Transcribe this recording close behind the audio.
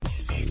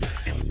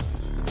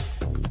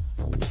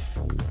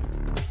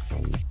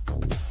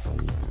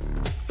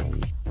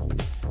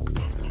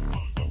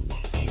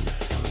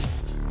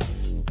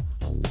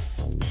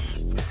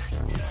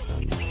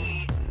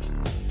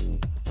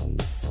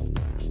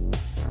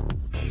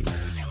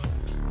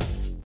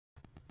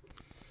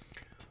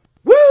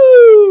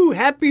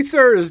Happy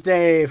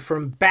Thursday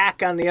from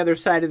back on the other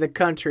side of the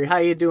country. How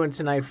you doing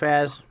tonight,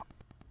 Faz?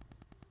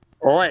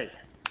 Oi,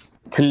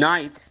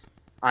 tonight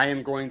I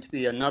am going to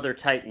be another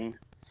Titan.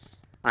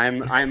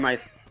 I'm my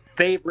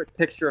favorite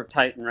picture of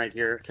Titan right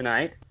here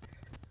tonight.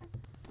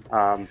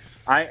 I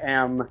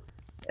am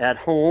at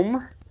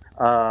home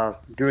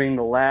doing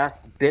the last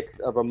bits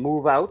of a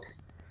move out,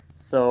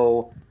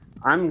 so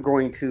I'm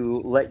going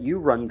to let you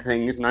run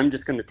things, and I'm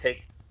just going to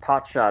take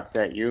pot shots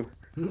at you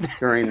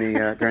during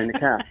the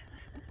cast.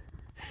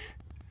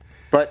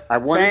 But I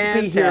wanted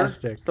to be here,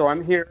 so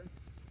I'm here.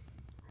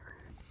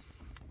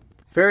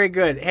 Very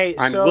good. Hey,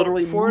 I'm so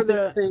literally for moving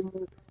the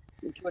things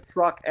into a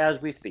truck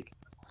as we speak.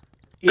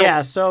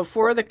 yeah, so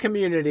for the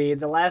community,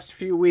 the last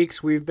few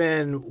weeks we've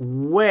been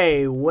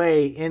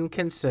way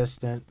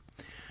inconsistent,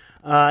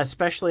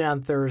 especially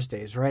on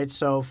Thursdays, right?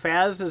 So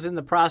Faz is in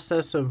the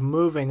process of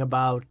moving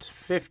about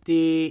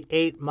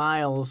 58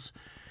 miles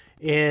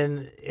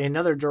in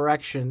another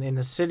direction in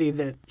a city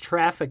that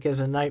traffic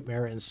is a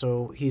nightmare in.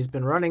 So he's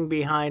been running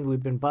behind.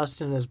 We've been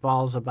busting his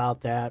balls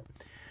about that.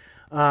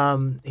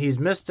 He's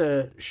missed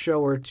a show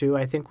or two.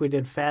 I think we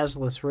did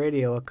Fazless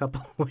Radio a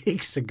couple of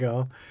weeks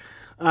ago.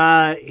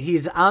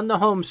 He's on the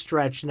home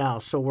stretch now,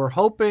 so we're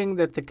hoping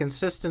that the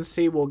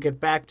consistency will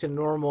get back to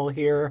normal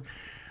here.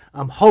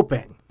 I'm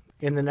hoping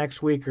in the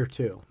next week or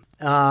two.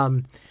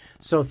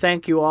 So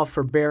thank you all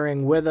for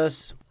bearing with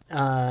us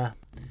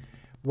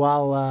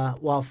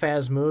while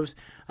Faz moves.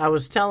 I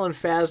was telling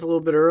Faz a little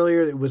bit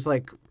earlier that it was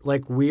like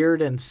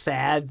weird and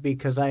sad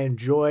because I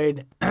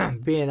enjoyed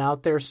being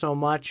out there so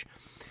much.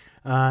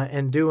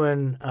 And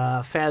doing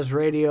Faz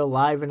Radio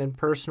live and in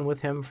person with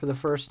him for the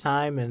first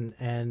time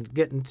and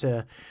getting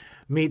to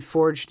meet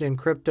Forged in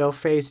Crypto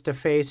face to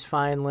face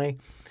finally.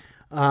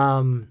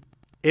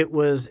 It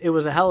was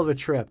a hell of a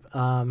trip.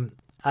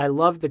 I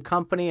loved the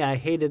company. I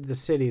hated the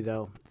city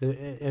though,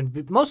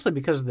 and mostly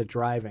because of the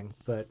driving.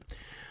 But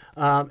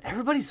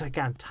everybody's like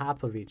on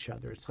top of each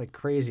other. It's like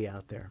crazy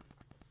out there.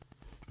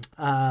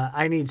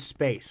 I need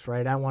space,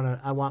 right? I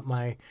want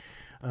my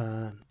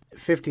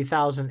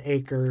 50,000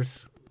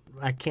 acres.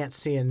 I can't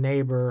see a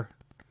neighbor,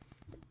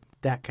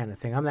 that kind of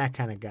thing. I'm that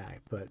kind of guy,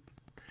 but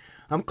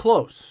I'm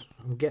close.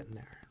 I'm getting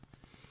there.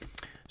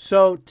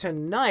 So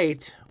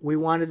tonight we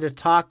wanted to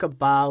talk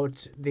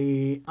about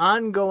the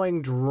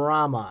ongoing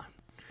drama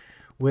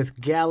with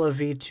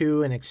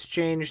GalaV2 and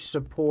exchange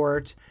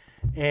support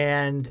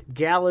and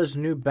Gala's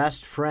new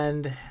best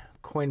friend,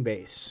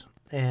 Coinbase,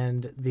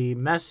 and the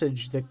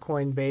message that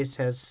Coinbase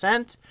has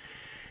sent.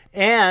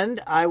 And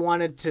I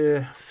wanted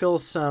to fill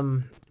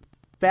some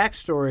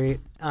backstory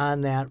on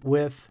that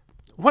with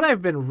what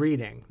I've been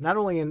reading, not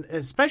only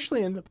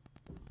especially in the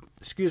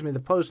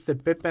post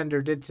that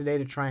Bitbender did today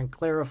to try and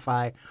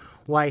clarify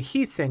why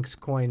he thinks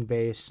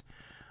Coinbase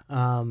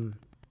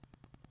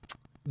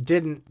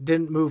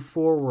didn't move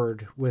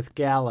forward with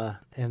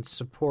Gala and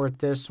support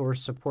this or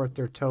support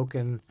their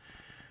token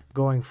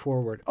going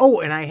forward. Oh,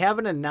 and I have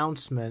an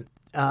announcement.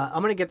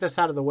 I'm going to get this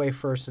out of the way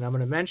first, and I'm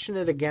going to mention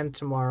it again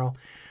tomorrow.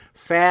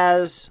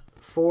 Faz,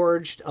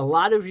 Forged, a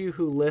lot of you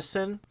who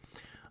listen,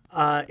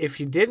 if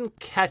you didn't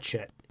catch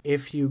it,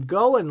 if you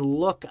go and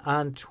look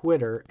on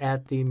Twitter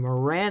at the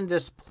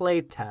Mirandus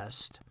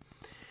playtest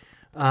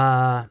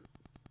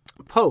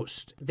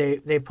post,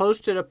 they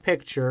posted a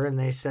picture and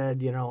they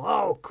said,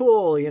 oh,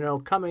 cool,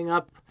 coming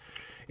up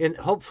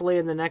hopefully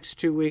in the next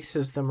 2 weeks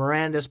is the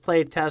Mirandus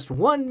playtest.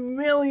 1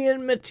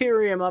 million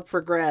Materium up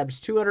for grabs,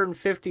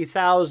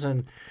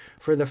 250,000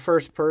 for the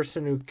first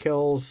person who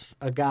kills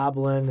a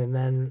goblin, and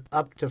then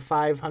up to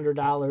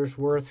 $500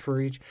 worth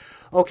for each.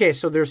 Okay,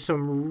 so there's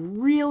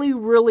some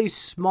really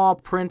small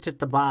print at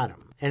the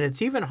bottom, and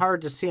it's even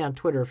hard to see on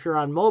Twitter. If you're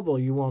on mobile,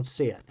 you won't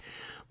see it.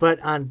 But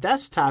on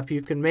desktop,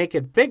 you can make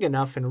it big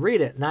enough and read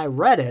it, and I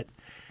read it,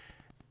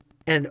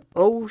 and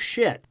oh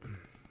shit,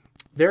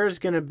 there's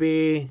going to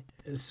be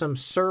some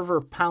server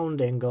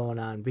pounding going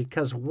on,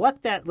 because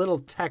what that little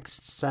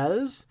text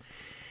says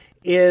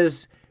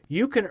is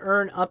you can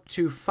earn up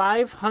to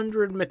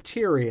 500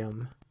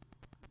 Materium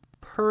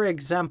per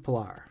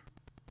exemplar.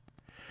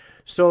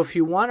 So if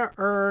you want to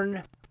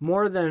earn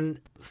more than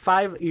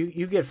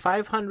you get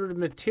 500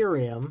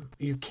 Materium.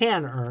 You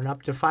can earn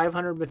up to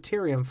 500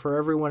 Materium for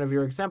every one of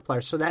your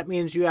exemplars. So that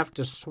means you have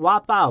to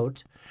swap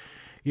out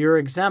your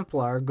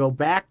exemplar, go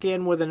back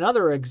in with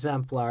another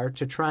exemplar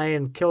to try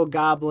and kill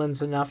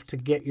goblins enough to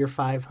get your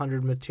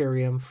 500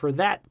 Materium for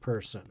that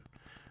person,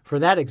 for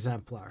that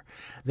exemplar.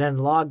 Then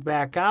log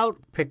back out,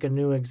 pick a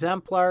new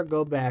exemplar,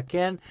 go back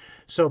in.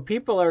 So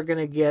people are going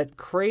to get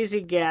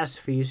crazy gas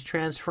fees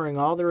transferring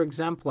all their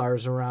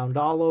exemplars around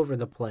all over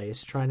the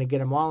place, trying to get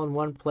them all in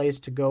one place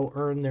to go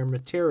earn their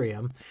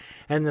Materium.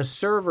 And the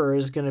server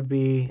is going to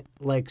be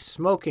like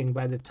smoking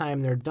by the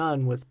time they're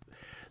done with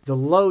the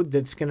load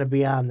that's going to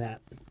be on that.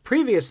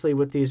 Previously,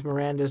 with these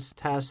Mirandus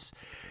tests,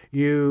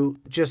 you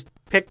just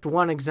picked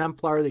one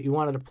exemplar that you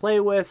wanted to play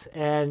with,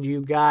 and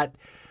you got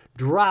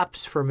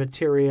drops for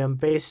Materium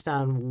based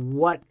on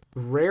what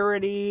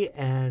rarity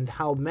and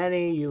how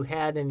many you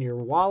had in your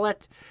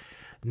wallet.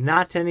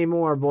 Not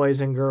anymore, boys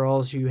and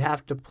girls. You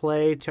have to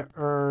play to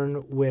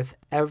earn with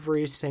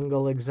every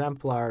single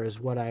exemplar is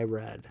what I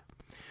read.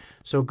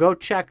 So go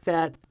check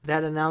that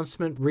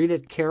announcement. Read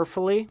it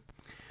carefully,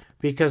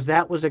 because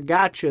that was a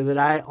gotcha that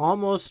I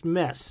almost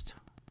missed.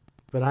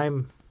 But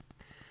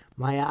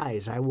my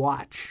eyes, I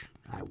watch.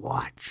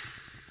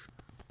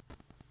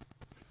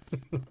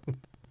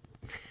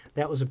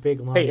 That was a big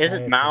long Hey,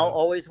 isn't Mao diatribe.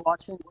 always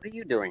watching? What are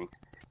you doing?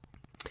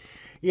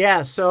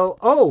 Yeah, so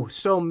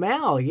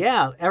Mal,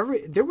 yeah,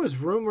 there was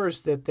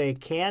rumors that they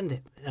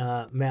canned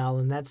Mal,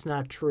 and that's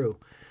not true.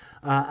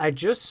 I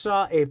just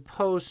saw a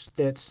post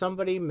that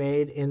somebody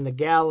made in the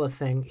Gala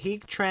thing. He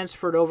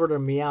transferred over to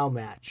Meow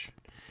Match.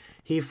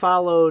 He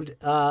followed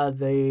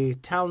the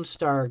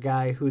Townstar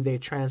guy who they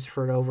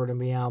transferred over to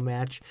Meow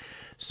Match.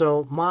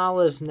 So Mal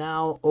is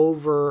now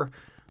over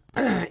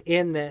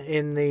in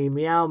the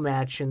Meow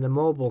Match in the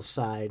mobile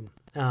side.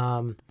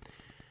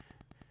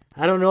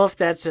 I don't know if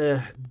that's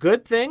a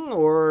good thing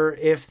or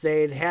if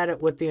they'd had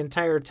it with the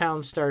entire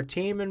Townstar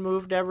team and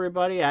moved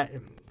everybody.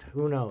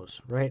 Who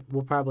knows, right?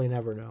 We'll probably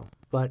never know.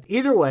 But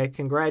either way,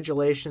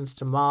 congratulations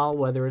to Mal,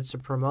 whether it's a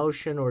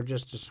promotion or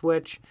just a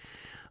switch.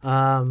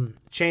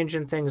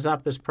 Changing things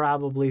up is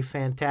probably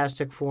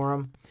fantastic for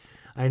him.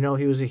 I know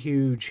he was a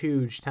huge,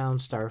 huge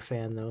Townstar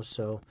fan, though,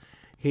 so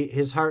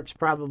his heart's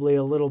probably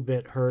a little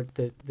bit hurt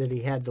that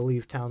he had to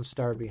leave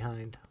Townstar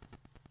behind.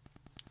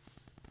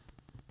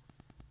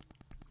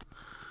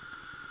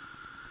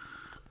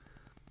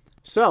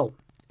 So,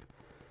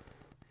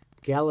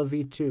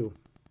 GalaV2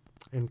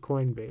 and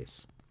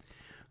Coinbase.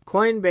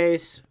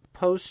 Coinbase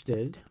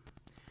posted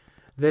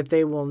that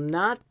they will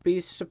not be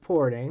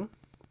supporting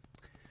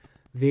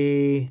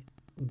the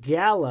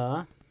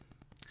GalaV2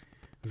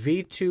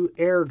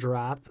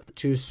 airdrop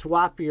to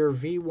swap your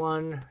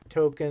V1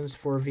 tokens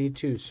for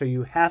V2. So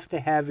you have to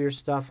have your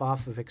stuff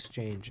off of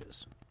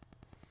exchanges.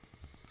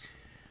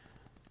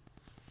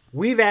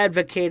 We've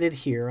advocated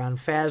here on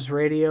Faz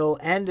Radio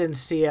and in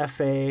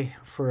CFA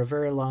for a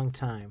very long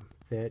time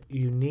that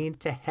you need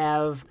to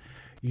have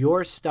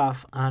your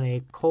stuff on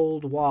a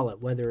cold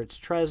wallet, whether it's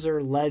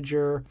Trezor,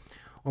 Ledger,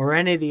 or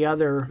any of the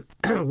other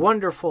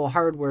wonderful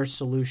hardware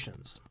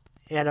solutions.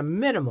 At a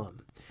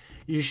minimum,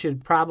 you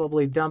should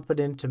probably dump it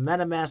into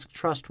MetaMask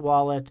Trust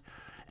Wallet,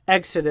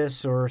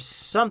 Exodus, or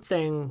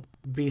something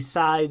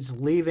besides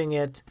leaving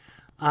it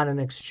on an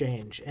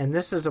exchange. And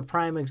this is a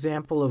prime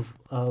example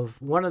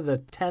of one of the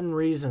 10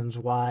 reasons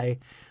why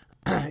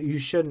you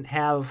shouldn't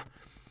have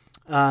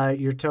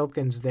your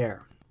tokens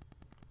there.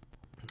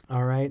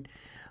 All right.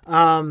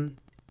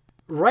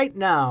 Right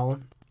now,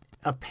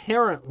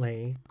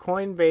 apparently,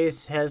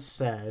 Coinbase has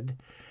said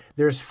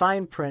there's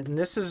fine print, and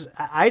this is,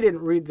 I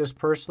didn't read this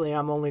personally,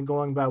 I'm only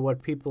going by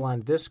what people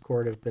on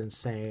Discord have been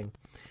saying,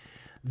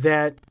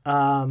 that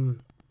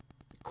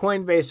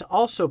Coinbase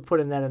also put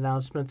in that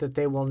announcement that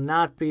they will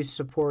not be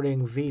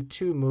supporting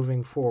V2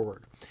 moving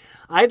forward.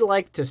 I'd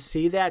like to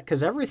see that,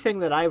 because everything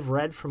that I've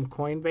read from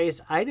Coinbase,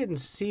 I didn't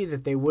see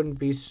that they wouldn't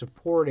be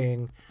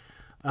supporting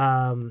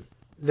the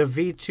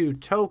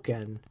V2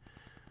 token.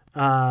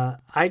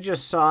 I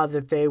just saw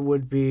that they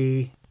would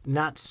be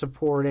not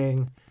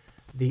supporting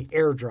the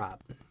airdrop.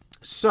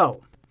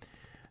 So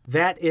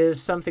that is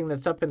something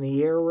that's up in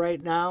the air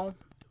right now.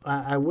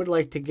 I would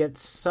like to get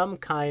some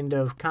kind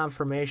of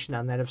confirmation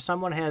on that. If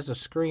someone has a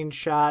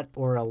screenshot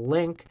or a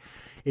link,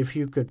 if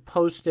you could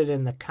post it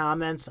in the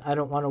comments. I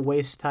don't want to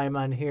waste time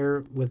on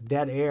here with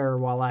dead air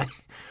while I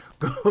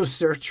go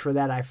search for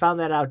that. I found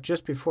that out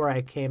just before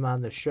I came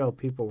on the show.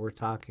 People were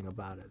talking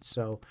about it.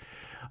 So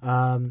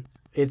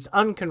it's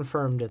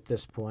unconfirmed at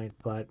this point,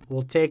 but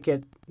we'll take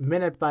it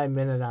minute by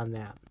minute on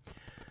that.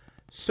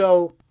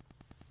 So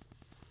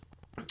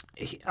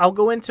I'll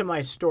go into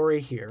my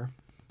story here.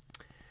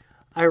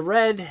 I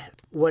read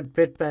what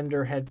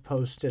Bitbender had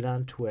posted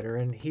on Twitter,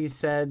 and he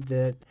said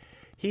that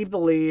he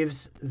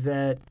believes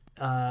that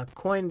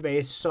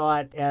Coinbase saw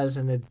it as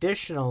an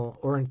additional,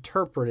 or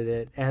interpreted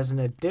it as an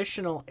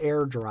additional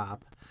airdrop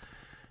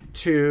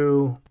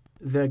to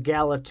the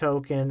Gala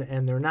token,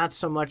 and they're not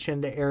so much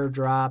into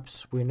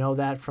airdrops. We know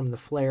that from the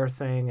Flare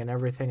thing and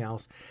everything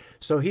else.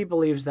 So he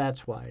believes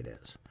that's why it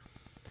is.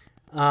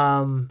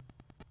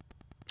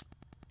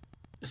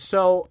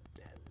 So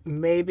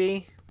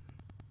maybe,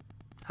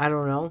 I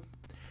don't know.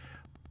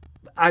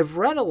 I've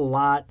read a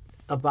lot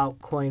about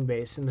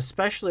Coinbase, and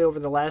especially over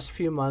the last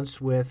few months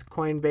with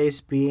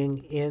Coinbase being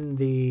in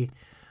the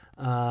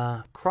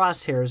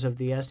crosshairs of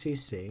the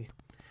SEC,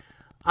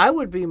 I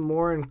would be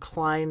more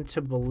inclined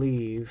to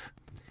believe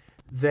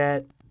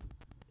that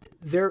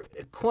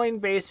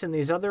Coinbase and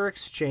these other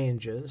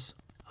exchanges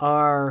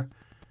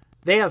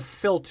they have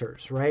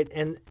filters, right?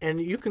 And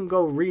you can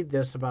go read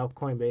this about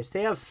Coinbase.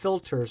 They have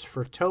filters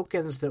for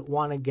tokens that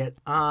want to get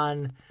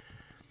on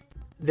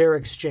their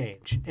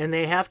exchange, and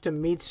they have to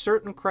meet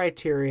certain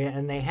criteria,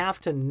 and they have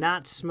to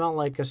not smell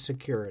like a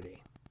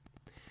security.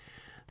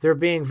 They're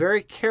being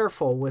very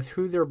careful with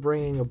who they're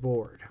bringing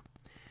aboard.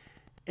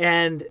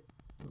 And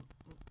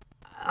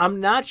I'm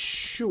not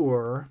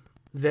sure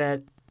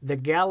that the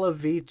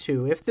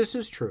GalaV2, if this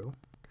is true,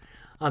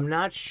 I'm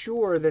not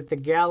sure that the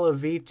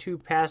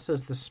GalaV2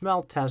 passes the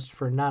smell test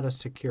for not a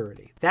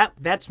security.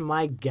 That's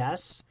my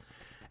guess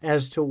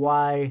as to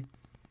why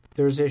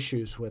there's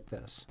issues with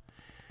this.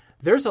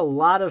 There's a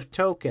lot of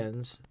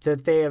tokens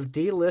that they have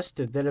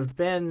delisted that have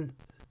been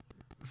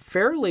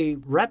fairly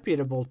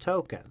reputable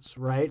tokens,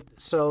 right?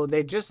 So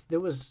there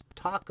was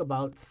talk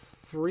about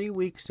 3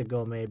 weeks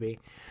ago maybe,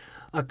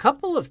 a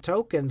couple of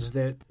tokens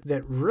that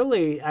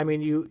really, I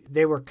mean,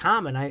 they were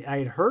common.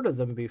 I'd heard of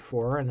them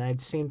before, and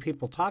I'd seen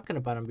people talking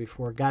about them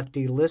before, got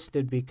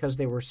delisted because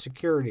they were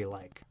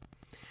security-like.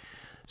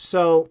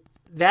 So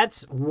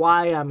that's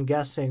why I'm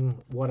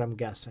guessing what I'm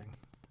guessing.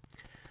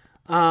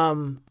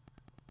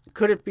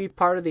 Could it be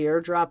part of the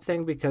airdrop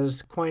thing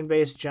because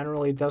Coinbase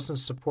generally doesn't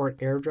support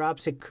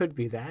airdrops? It could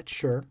be that,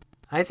 sure.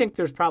 I think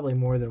there's probably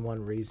more than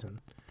one reason.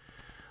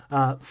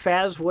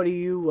 Faz, what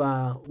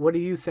do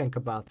you think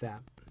about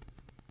that?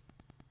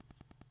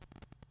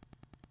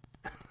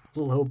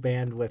 Low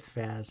bandwidth,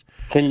 Faz.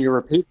 Can you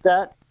repeat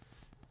that?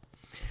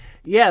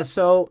 Yeah.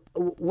 So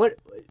what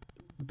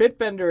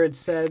Bitbender had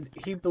said,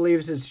 he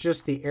believes it's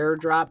just the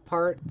airdrop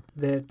part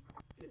that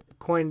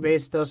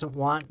Coinbase doesn't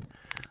want.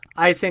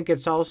 I think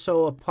it's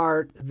also a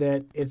part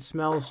that it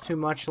smells too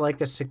much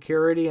like a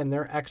security and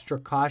they're extra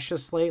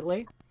cautious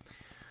lately.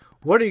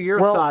 What are your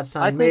thoughts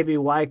on maybe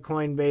why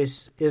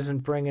Coinbase isn't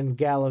bringing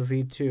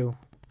GalaV2?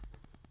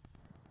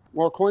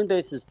 Well,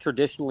 Coinbase has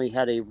traditionally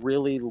had a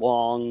really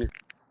long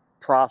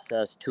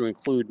process to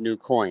include new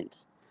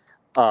coins.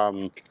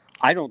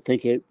 I don't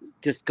think it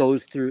just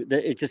goes through,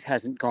 it just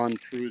hasn't gone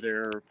through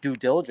their due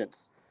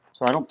diligence.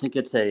 So I don't think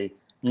it's a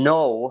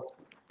no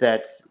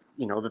that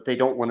that they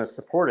don't want to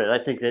support it. I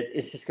think that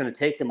it's just going to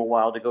take them a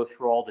while to go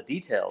through all the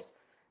details.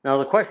 Now,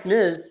 the question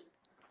is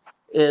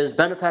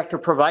Benefactor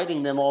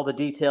providing them all the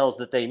details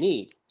that they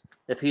need?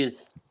 If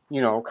he's,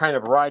 kind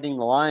of riding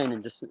the line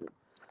and just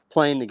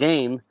playing the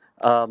game,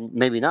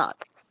 maybe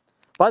not.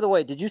 By the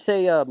way, did you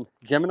say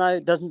Gemini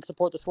doesn't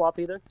support the swap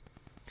either?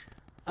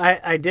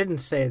 I didn't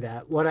say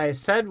that. What I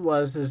said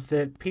is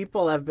that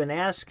people have been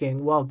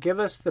asking, well, give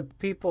us the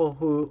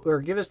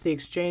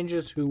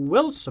exchanges who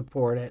will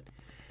support it,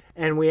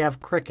 and we have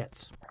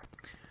crickets.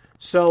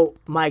 So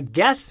my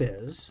guess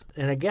is,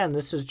 and again,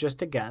 this is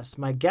just a guess,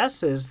 my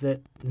guess is that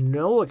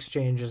no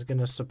exchange is going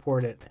to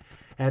support it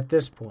at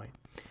this point.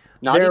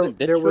 Even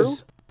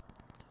BitTrue?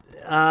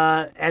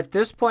 At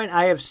this point,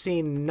 I have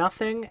seen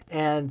nothing,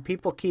 and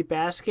people keep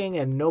asking,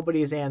 and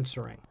nobody's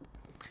answering.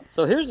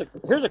 So here's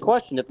a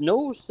question: if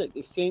no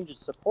exchanges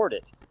support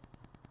it,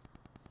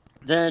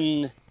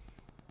 then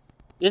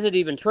is it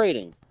even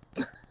trading?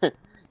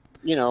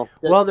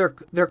 Well,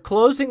 they're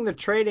closing the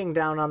trading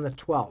down on the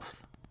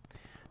 12th.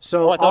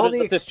 So all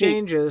the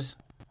exchanges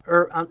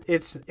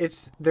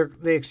the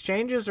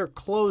exchanges are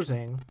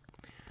closing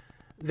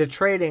the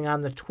trading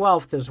on the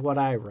 12th is what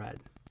I read.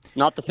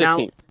 Not the 15th.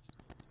 Now,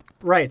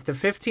 right, the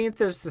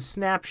 15th is the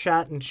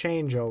snapshot and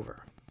changeover.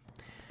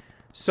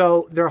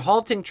 So they're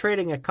halting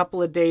trading a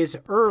couple of days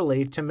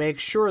early to make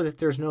sure that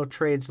there's no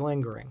trades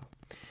lingering.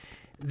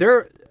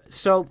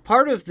 So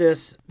part of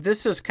this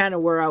is kind of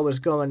where I was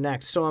going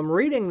next. So I'm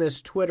reading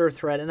this Twitter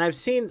thread, and I've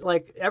seen,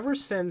 ever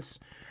since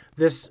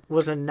this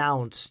was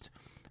announced,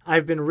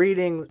 I've been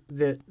reading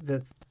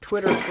the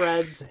Twitter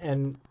threads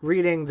and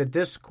reading the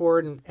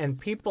Discord, and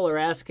people are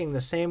asking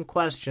the same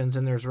questions,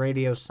 and there's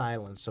radio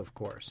silence, of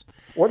course.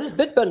 What is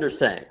Bitbender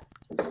saying?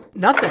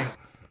 Nothing.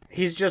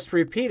 He's just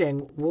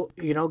repeating,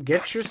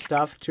 get your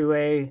stuff to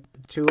a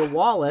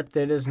wallet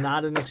that is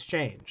not an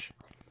exchange.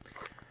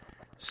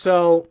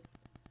 So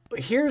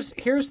here's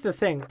the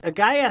thing. A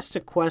guy asked a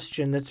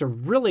question that's a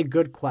really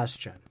good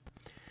question.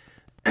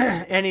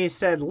 And he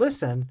said,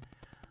 listen,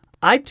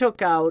 I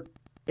took out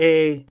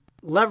a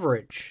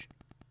leverage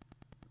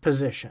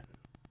position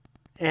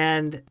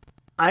and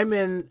I'm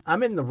in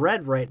the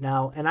red right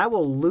now, and I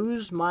will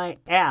lose my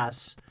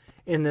ass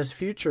in this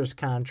futures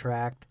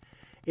contract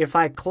if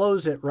I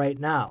close it right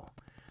now.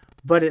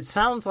 But it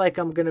sounds like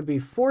I'm going to be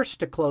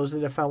forced to close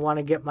it if I want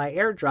to get my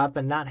airdrop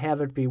and not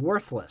have it be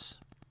worthless.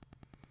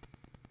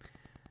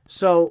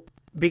 So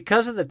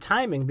because of the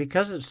timing,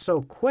 because it's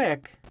so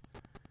quick,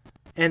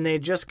 and they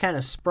just kind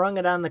of sprung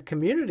it on the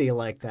community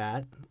like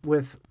that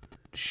with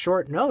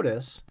short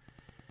notice,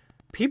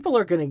 people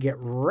are going to get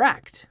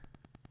wrecked.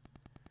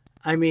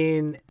 I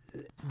mean,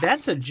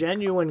 that's a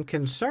genuine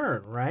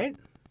concern, right?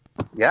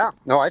 Yeah,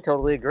 no, I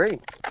totally agree.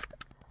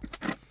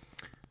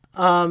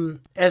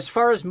 As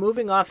far as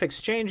moving off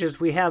exchanges,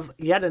 we have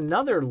yet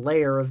another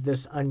layer of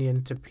this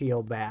onion to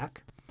peel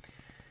back.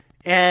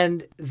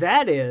 And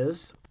that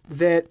is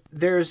that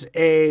there's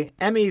a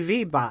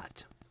MEV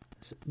bot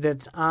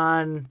that's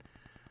on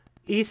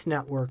ETH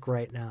network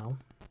right now.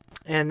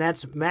 And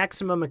that's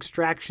maximum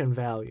extraction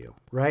value,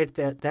 right?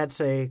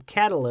 That's a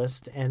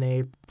catalyst and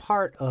a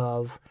part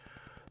of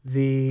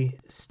the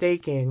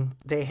staking.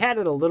 They had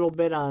it a little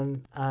bit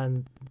on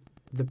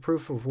the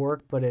proof of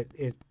work, but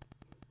it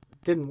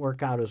didn't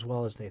work out as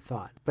well as they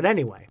thought. But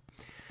anyway,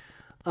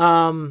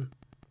 at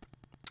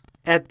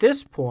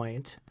this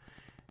point,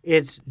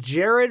 it's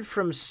Jared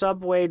from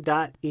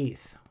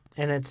Subway.eth.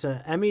 and it's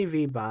a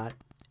MEV bot,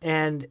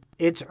 and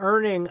it's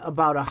earning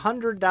about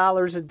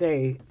 $100 a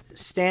day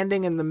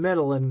standing in the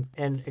middle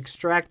and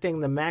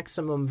extracting the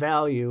maximum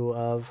value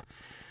of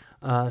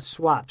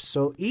swaps.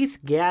 So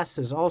ETH gas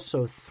is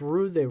also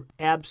through the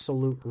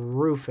absolute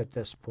roof at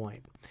this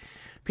point.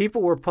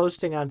 People were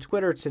posting on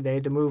Twitter today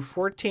to move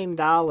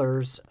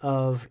 $14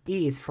 of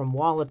ETH from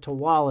wallet to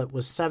wallet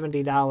was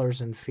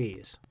 $70 in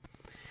fees.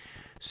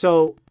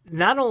 So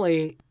not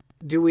only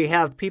do we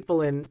have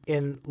people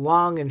in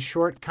long and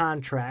short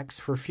contracts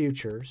for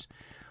futures,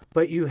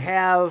 but you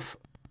have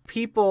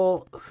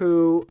people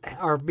who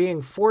are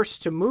being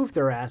forced to move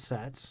their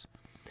assets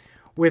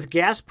with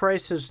gas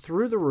prices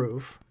through the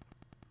roof.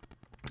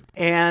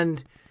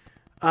 And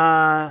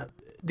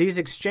these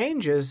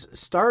exchanges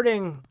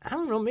starting, I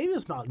don't know, maybe it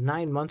was about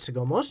 9 months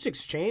ago, most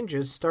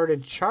exchanges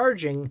started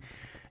charging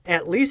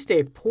at least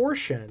a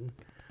portion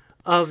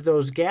of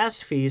those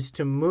gas fees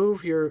to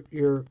move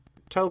your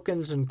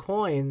tokens and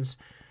coins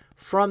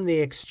from the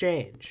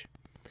exchange.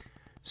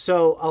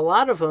 So a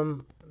lot of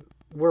them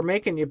were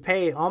making you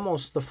pay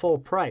almost the full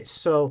price.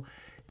 So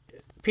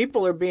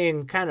people are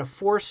being kind of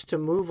forced to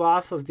move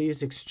off of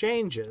these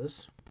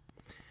exchanges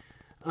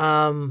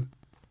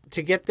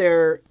to get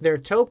their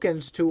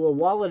tokens to a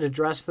wallet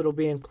address that'll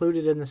be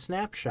included in the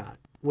snapshot,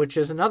 which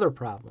is another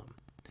problem.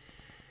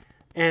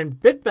 And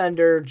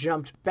Bitbender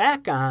jumped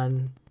back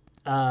on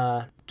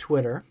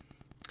Twitter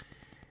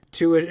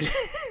to address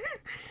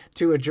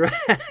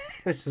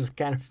this is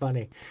kind of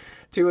funny,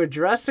 to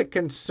address a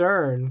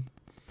concern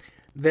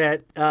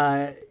that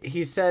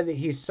he said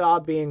he saw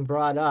being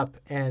brought up,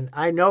 and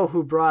I know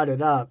who brought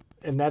it up,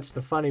 and that's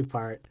the funny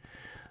part.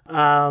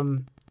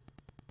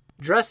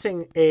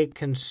 Addressing a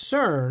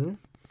concern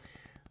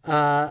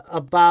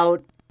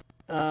about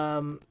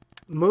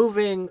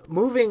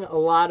moving a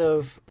lot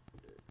of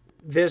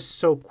this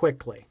so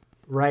quickly,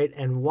 right?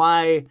 And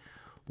why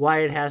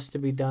it has to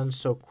be done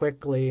so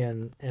quickly,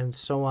 and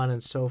so on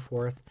and so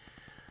forth.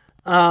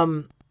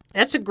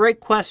 That's a great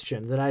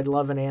question that I'd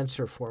love an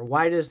answer for.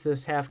 Why does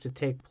this have to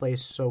take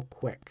place so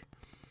quick?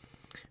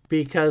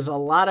 Because a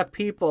lot of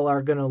people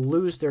are going to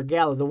lose their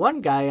GalaV. The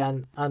one guy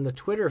on the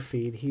Twitter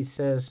feed, he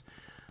says,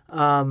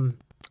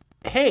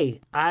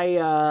 hey,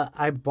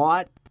 I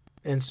bought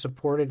and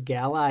supported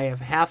GalaV. I have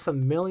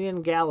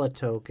 500,000 GalaV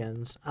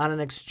tokens on an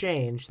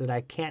exchange that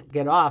I can't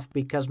get off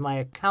because my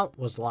account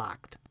was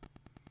locked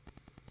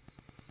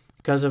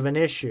because of an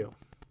issue.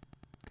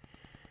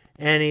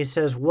 And he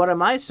says, what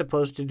am I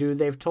supposed to do?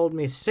 They've told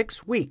me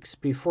 6 weeks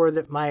before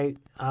that my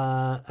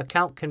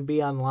account can be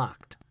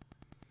unlocked.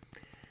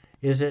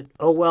 Is it,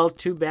 oh, well,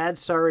 too bad,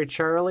 sorry,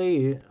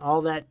 Charlie,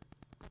 all that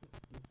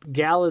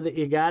GalaV that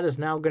you got is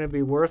now going to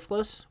be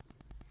worthless?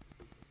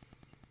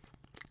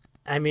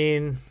 I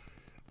mean,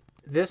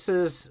 this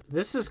is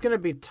going to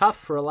be tough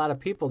for a lot of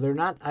people. They're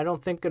not, I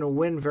don't think, going to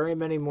win very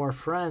many more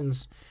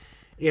friends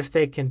if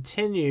they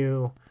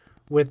continue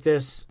with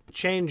this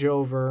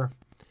changeover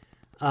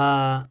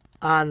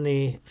on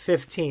the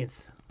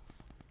 15th,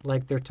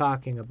 like they're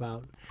talking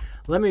about.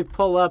 Let me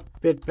pull up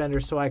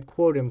Bitbender so I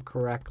quote him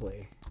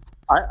correctly.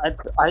 I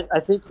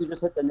think you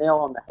just hit the nail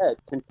on the head.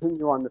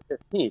 Continue on the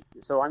 15th.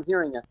 So I'm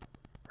hearing 2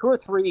 or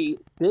 3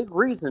 big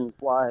reasons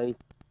why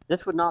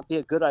this would not be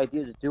a good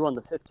idea to do on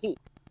the 15th.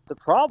 The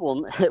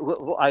problem,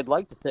 I'd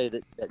like to say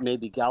that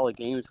maybe GalaV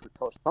Games would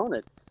postpone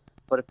it,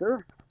 but if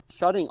they're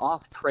shutting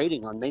off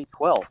trading on May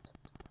 12th,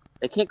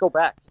 they can't go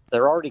back.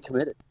 They're already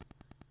committed.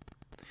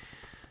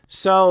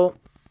 So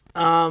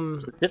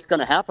it's going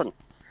to happen.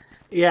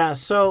 Yeah,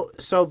 so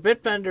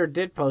Bitbender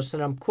did post,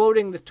 and I'm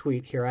quoting the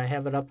tweet here. I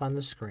have it up on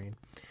the screen.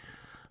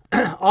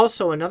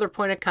 Also, another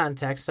point of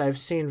context, I've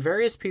seen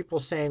various people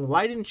saying,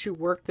 why didn't you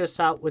work this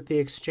out with the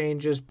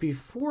exchanges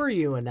before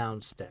you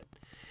announced it?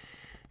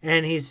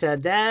 And he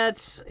said,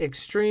 that's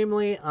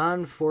extremely,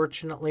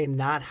 unfortunately,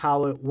 not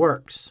how it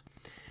works.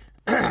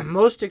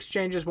 Most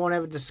exchanges won't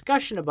have a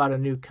discussion about a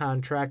new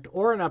contract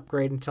or an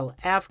upgrade until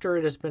after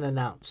it has been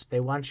announced. They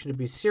want you to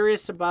be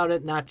serious about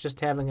it, not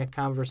just having a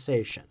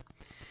conversation.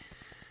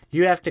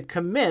 You have to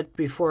commit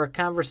before a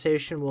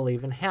conversation will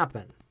even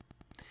happen.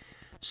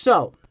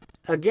 So,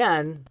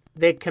 again,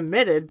 they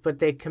committed, but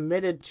they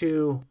committed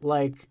to,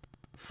 like,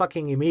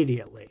 fucking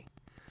immediately.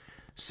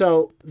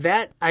 So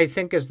that, I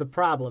think, is the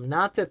problem.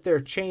 Not that they're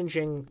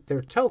changing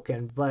their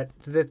token, but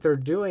that they're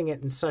doing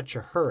it in such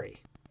a hurry.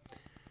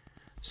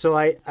 So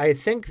I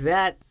think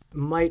that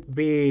might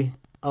be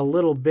a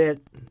little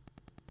bit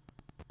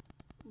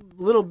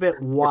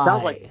why. It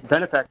sounds like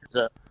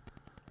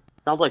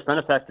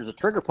Benefactor's a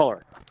trigger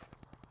puller.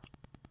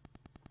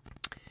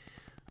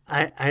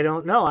 I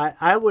don't know.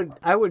 I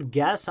would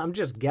guess, I'm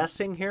just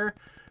guessing here,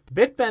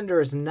 Bitbender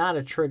is not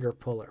a trigger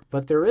puller,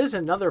 but there is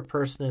another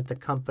person at the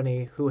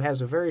company who has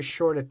a very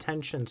short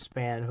attention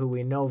span, who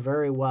we know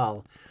very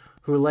well,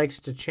 who likes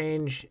to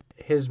change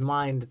his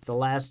mind at the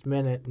last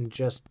minute and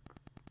just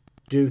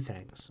do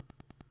things,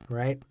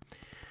 right?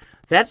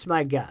 That's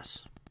my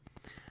guess.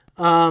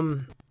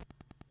 Let's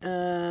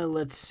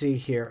see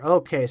here.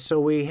 Okay, so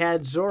we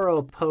had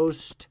Zorro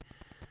post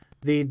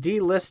the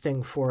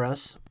delisting for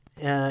us.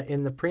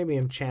 in the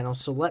premium channel,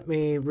 so let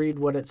me read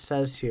what it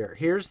says here.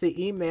 Here's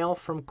the email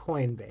from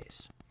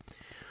Coinbase.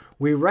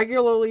 We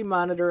regularly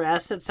monitor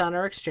assets on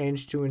our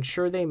exchange to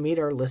ensure they meet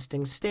our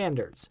listing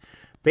standards.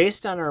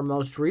 Based on our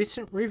most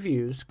recent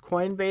reviews,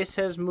 Coinbase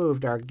has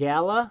moved our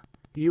Gala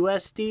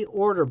USD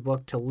order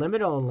book to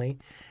limit only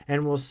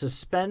and will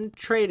suspend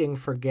trading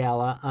for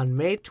Gala on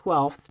May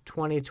 12th,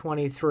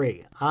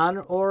 2023, on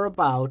or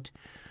about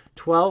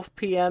 12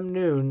 p.m.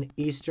 noon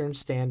Eastern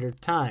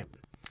Standard Time.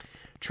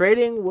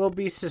 Trading will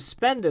be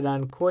suspended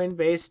on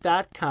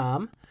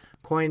Coinbase.com,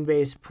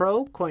 Coinbase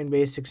Pro,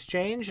 Coinbase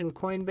Exchange, and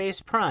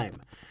Coinbase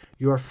Prime.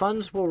 Your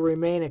funds will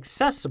remain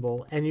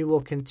accessible, and you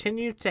will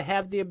continue to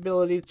have the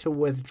ability to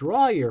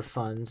withdraw your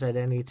funds at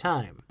any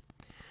time.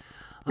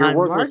 Your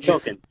word was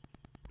spoken.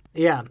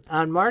 Yeah,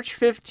 on March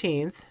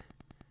 15th.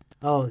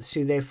 Oh,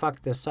 see, they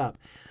fucked this up.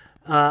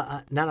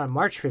 Not on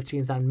March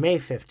 15th, on May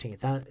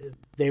 15th.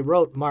 They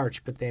wrote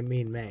March, but they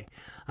mean May.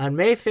 On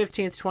May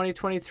 15th,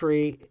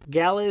 2023,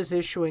 Gala is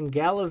issuing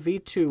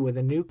GalaV2 with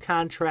a new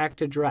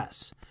contract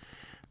address.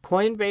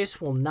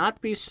 Coinbase will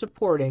not be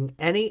supporting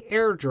any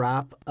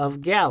airdrop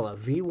of Gala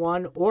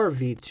V1 or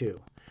V2.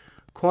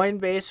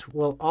 Coinbase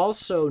will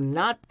also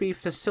not be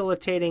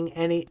facilitating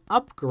any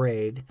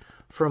upgrade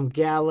from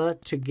Gala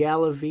to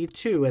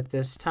GalaV2 at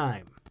this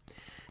time.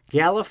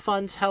 Gala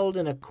funds held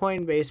in a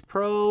Coinbase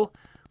Pro,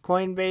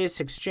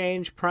 Coinbase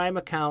Exchange Prime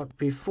account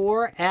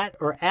before, at,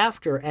 or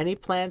after any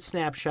planned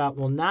snapshot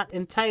will not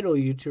entitle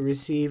you to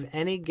receive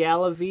any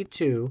Gala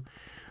V2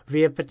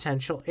 via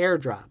potential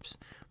airdrops.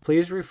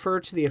 Please refer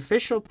to the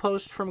official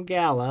post from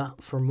Gala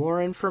for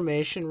more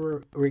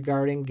information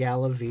regarding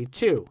Gala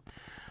V2.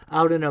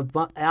 Out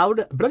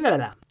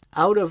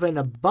of an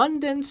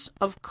abundance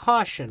of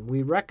caution,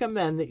 we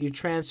recommend that you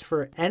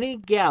transfer any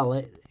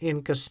Gala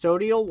in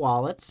custodial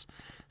wallets,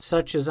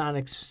 such as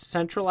on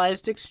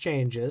centralized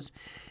exchanges,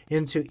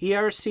 into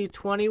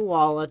ERC20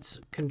 wallets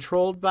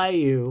controlled by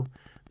you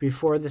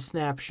before the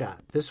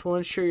snapshot. This will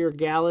ensure your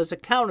Gala is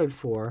accounted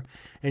for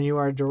and you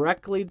are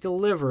directly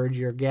delivered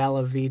your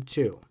Gala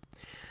V2.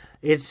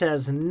 It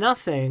says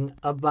nothing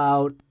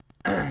about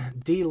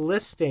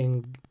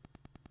delisting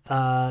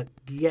Gala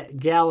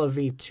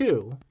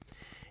V2.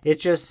 It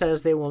just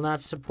says they will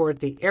not support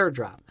the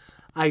airdrop.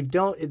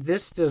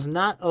 This does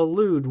not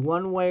allude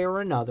one way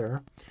or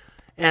another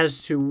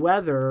as to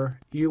whether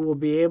you will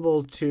be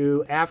able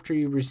to, after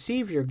you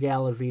receive your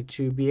Gala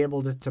V2, be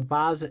able to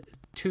deposit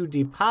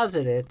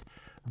it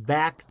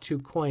back to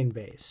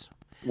Coinbase.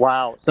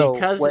 Wow! So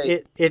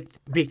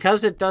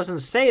because it doesn't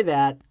say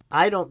that,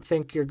 I don't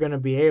think you're going to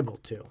be able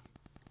to.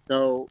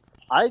 So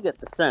I get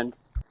the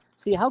sense.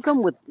 See, how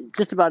come with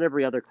just about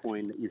every other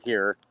coin that you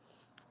hear,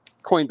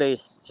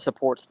 Coinbase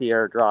supports the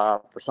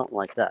airdrop or something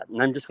like that?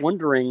 And I'm just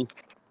wondering,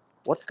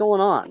 what's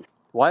going on?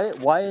 Why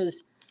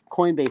is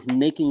Coinbase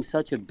making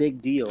such a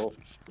big deal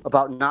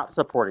about not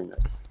supporting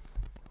this?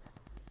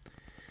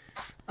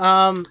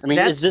 I mean,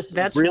 is this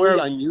really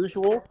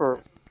unusual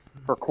for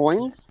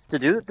coins to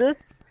do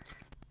this?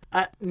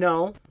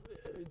 No.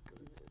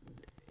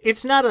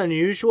 It's not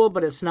unusual,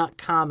 but it's not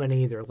common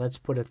either. Let's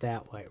put it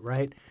that way,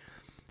 right?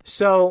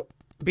 So,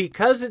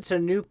 because it's a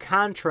new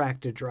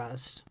contract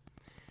address,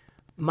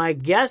 my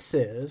guess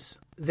is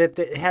that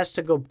it has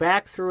to go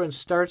back through and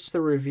starts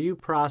the review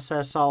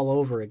process all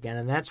over again.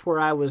 And that's where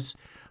I was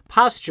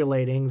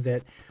postulating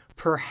that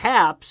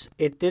perhaps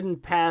it didn't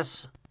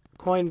pass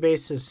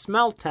Coinbase's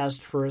smell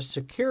test for a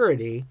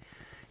security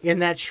in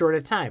that short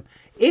a time.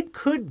 It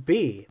could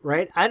be,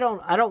 right? I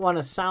don't want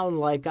to sound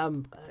like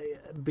I'm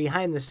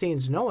behind the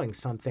scenes knowing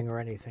something or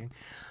anything.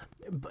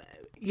 But,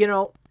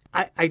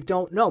 I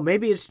don't know.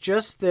 Maybe it's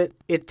just that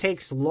it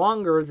takes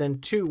longer than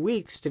 2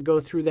 weeks to go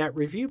through that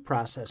review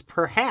process.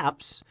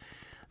 Perhaps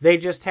they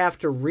just have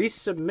to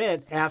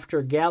resubmit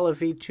after Gala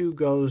V2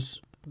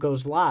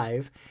 goes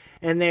live,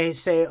 and they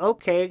say,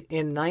 okay,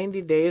 in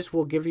 90 days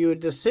we'll give you a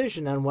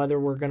decision on whether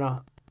we're going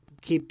to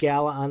keep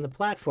Gala on the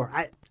platform.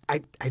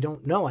 I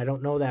don't know. I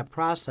don't know that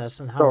process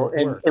and how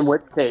it works.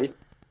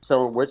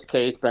 In which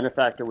case,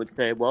 benefactor would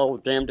say, well, we're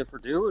damned if we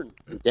do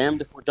and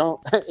damned if we don't.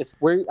 If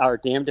we are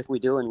damned if we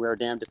do and we're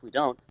damned if we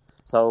don't.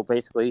 So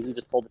basically, he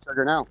just pulled the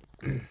trigger now.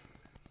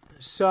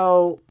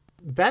 So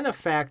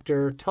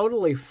benefactor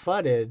totally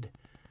fudded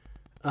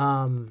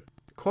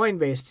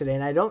Coinbase today,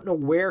 and I don't know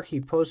where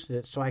he posted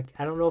it, so I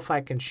don't know if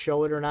I can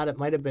show it or not. It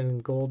might have been in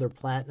gold or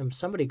platinum.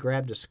 Somebody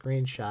grabbed a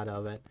screenshot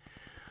of it.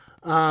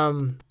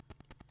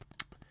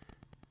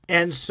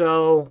 And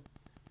so,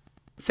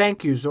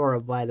 thank you,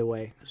 Zorro, by the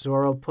way.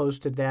 Zorro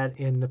posted that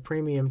in the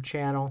premium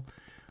channel,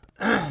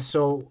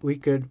 so we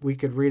could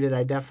read it.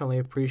 I definitely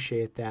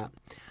appreciate that.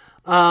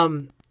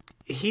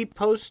 He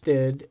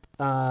posted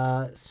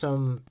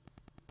some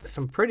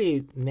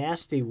pretty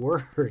nasty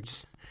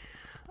words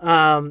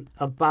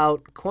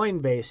about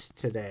Coinbase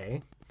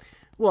today.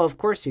 Well, of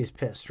course he's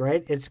pissed,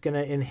 right? It's going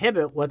to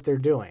inhibit what they're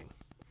doing.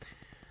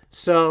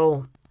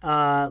 So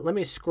let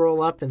me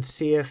scroll up and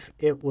see if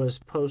it was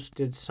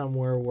posted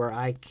somewhere where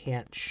I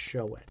can't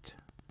show it.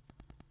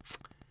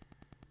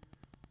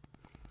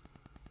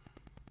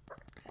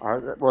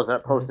 Was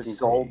that posted in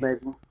gold, see.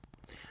 maybe?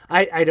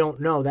 I don't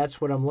know.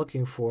 That's what I'm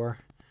looking for.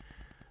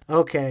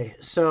 Okay,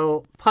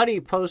 so Putty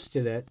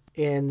posted it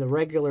in the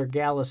regular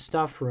Gala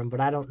stuff room, but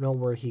I don't know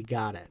where he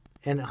got it.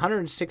 And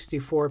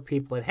 164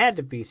 people. It had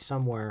to be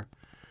somewhere.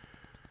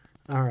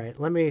 All right,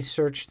 let me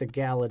search the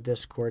Gala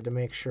Discord to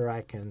make sure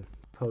I can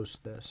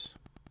post this.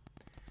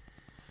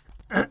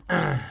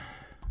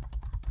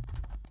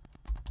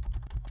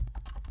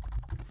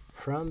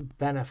 From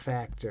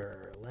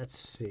Benefactor. Let's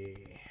see.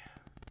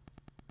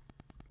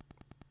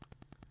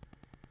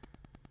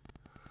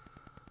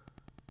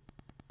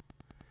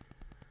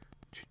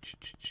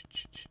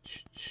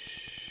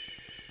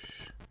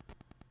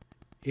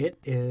 It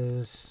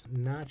is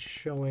not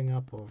showing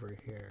up over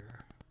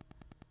here.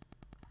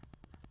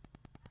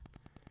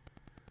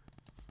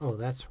 Oh,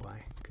 that's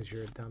why, because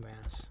you're a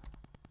dumbass.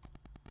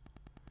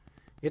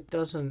 It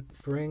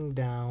doesn't bring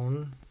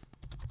down...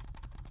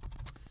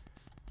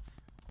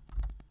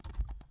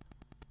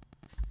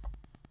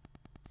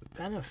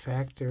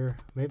 Benefactor.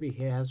 Maybe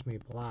he has me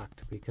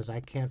blocked because I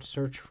can't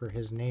search for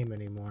his name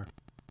anymore.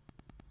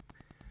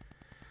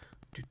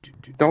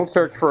 Don't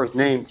search for his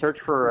name.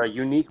 Search for a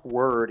unique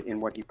word in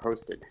what he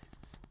posted.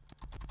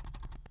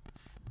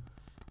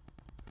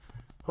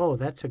 Oh,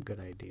 that's a good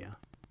idea.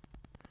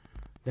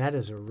 That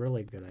is a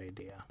really good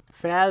idea.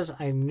 Faz,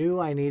 I knew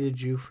I needed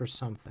you for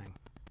something.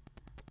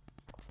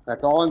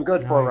 That's all I'm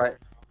good for, right?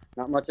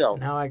 Not much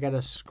else. Now I got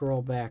to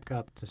scroll back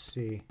up to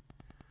see.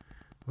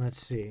 Let's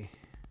see.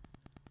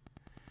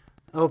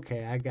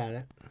 Okay, I got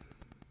it.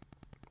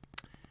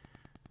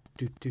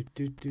 Do.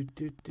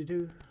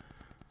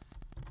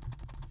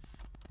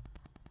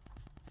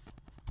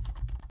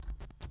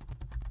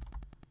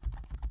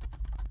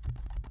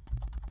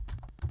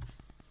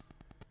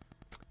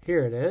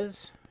 Here it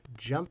is.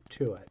 Jump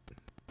to it.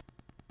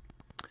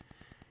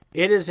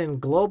 It is in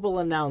global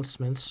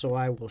announcements, so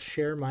I will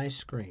share my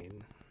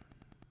screen.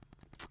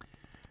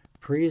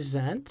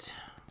 Present.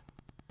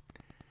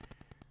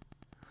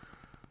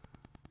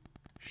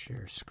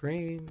 Share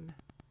screen.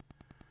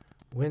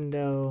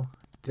 Window.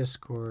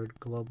 Discord.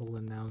 Global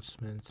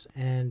announcements.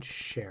 And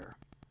share.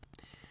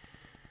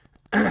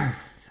 I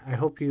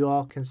hope you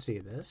all can see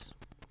this.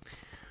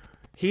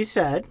 He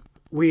said...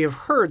 We have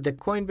heard that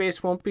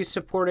Coinbase won't be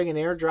supporting an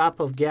airdrop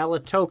of Gala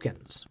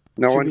tokens.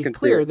 No one can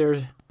see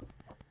it.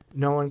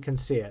 No one can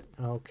see it.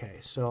 Okay,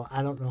 so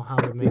I don't know how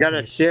to make. You got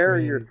to share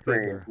your screen.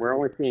 Bigger. We're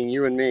only seeing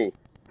you and me.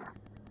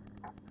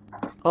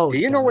 Oh, do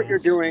you know what you're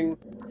doing?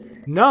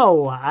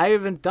 No, I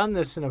haven't done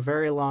this in a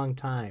very long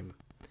time.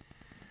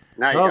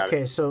 Now you got it.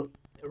 Okay, so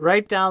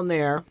right down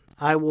there,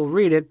 I will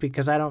read it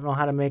because I don't know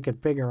how to make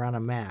it bigger on a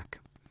Mac.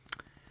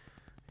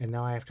 And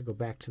now I have to go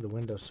back to the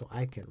window so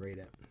I can read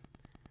it.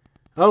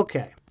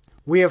 Okay,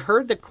 we have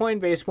heard that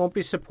Coinbase won't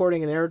be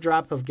supporting an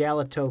airdrop of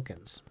Gala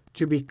tokens.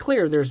 To be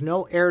clear, there's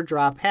no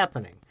airdrop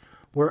happening.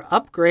 We're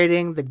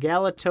upgrading the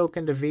Gala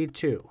token to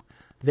V2.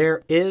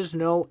 There is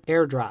no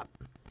airdrop.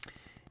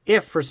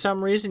 If for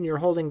some reason you're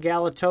holding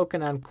Gala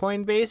token on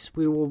Coinbase,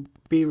 we will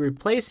be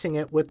replacing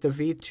it with the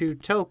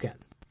V2 token.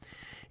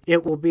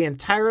 It will be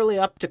entirely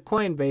up to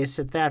Coinbase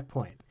at that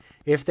point.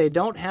 If they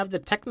don't have the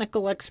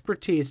technical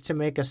expertise to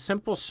make a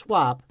simple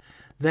swap,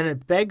 then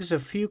it begs a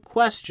few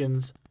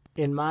questions,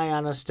 in my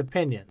honest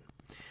opinion.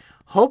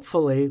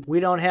 Hopefully,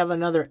 we don't have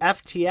another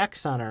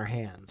FTX on our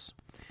hands.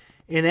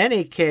 In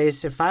any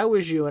case, if I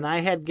was you and I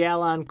had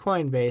Gala on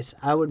Coinbase,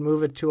 I would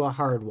move it to a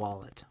hard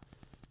wallet.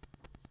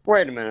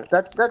 Wait a minute.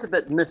 That's a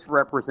bit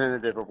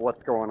misrepresentative of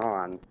what's going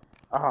on.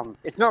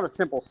 It's not a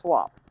simple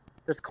swap.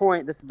 This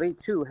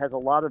V2 has a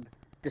lot of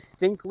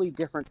distinctly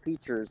different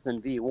features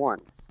than V1.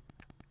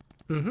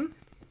 Mm-hmm.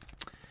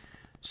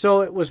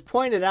 So it was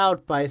pointed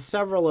out by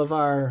several of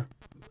our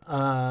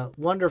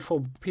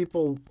wonderful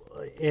people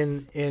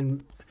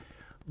in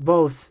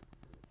both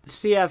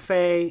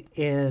CFA,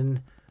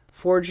 in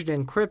Forged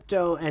in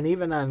Crypto, and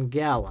even on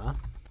Gala,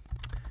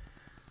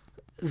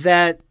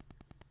 that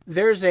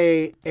there's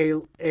a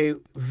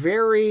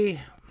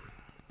very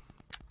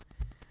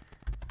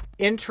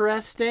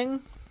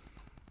interesting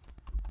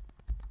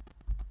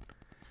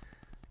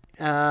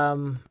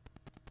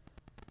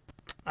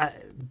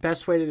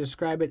best way to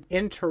describe it,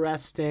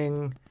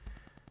 interesting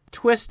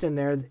twist in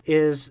there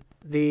is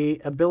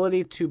the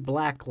ability to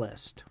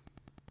blacklist.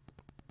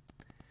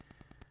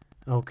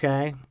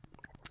 Okay.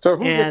 So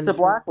who gets the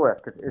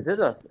blacklist?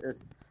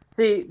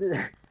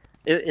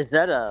 Is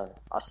that a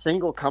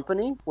single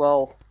company?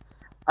 Well,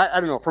 I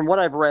don't know. From what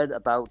I've read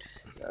about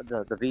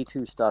the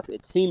V2 stuff,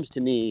 it seems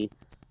to me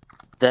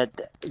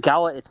that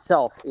Gala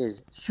itself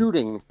is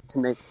shooting to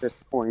make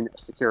this coin a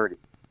security.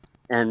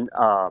 And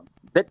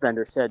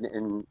Bitbender said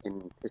in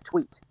his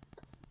tweet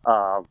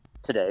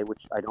today,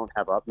 which I don't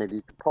have up, maybe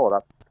you can pull it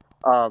up,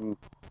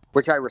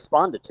 which I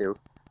responded to,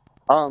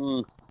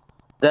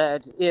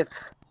 that if,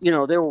 they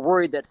were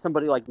worried that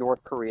somebody like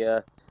North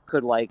Korea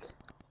could,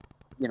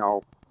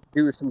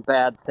 do some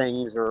bad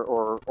things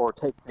or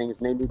take things,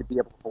 and they need to be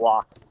able to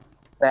block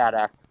bad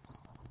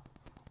actors.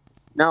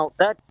 Now,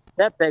 that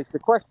begs the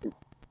question,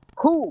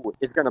 who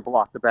is going to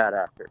block the bad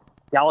actors?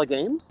 Gala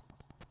Games?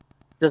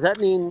 Does that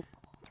mean,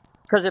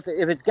 because if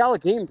it's Gala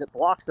Games that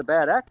blocks the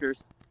bad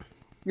actors,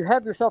 you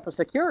have yourself a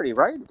security,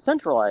 right? It's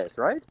centralized,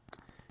 right?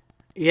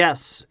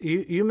 Yes,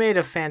 you made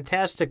a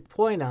fantastic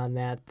point on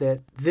that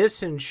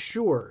this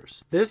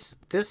ensures, this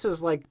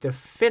is like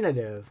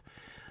definitive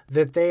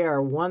that they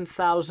are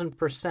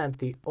 1,000%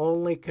 the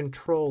only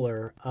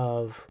controller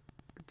of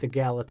the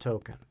Gala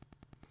token.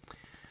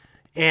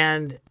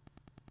 And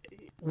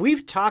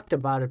we've talked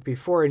about it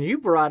before, and you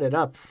brought it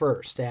up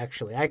first,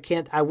 actually.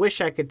 I wish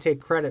I could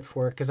take credit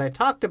for it because I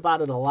talked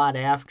about it a lot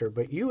after,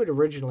 but you had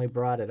originally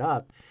brought it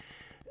up,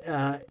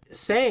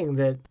 saying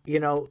that,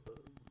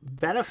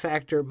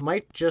 Benefactor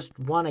might just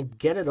want to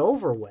get it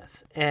over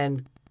with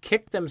and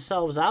kick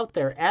themselves out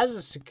there as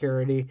a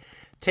security,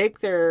 take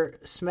their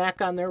smack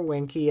on their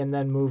winky, and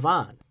then move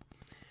on.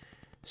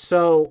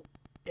 So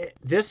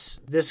this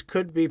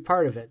could be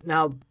part of it.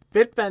 Now,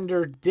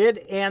 Bitbender did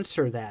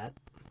answer that,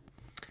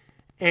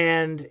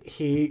 and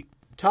he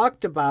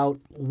talked about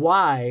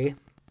why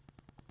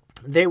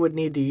they would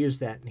need to use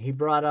that. And he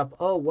brought up,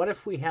 what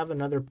if we have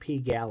another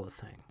P-Gala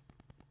thing?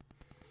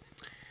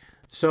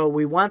 So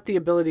we want the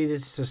ability to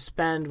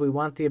suspend. We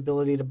want the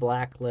ability to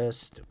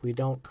blacklist. We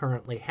don't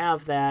currently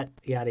have that,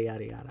 yada,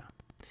 yada, yada.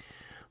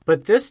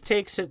 But this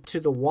takes it to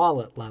the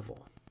wallet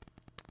level,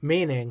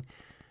 meaning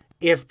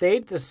if they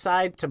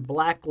decide to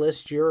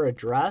blacklist your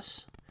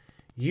address,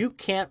 you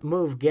can't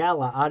move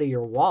Gala out of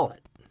your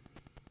wallet.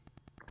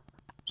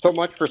 So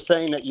much for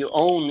saying that you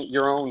own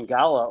your own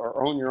Gala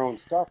or own your own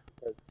stuff.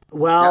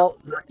 Well,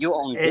 you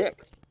own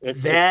dick.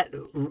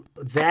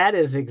 That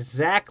is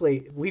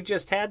exactly. We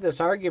just had this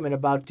argument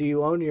about, do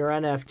you own your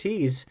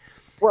NFTs,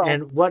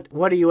 and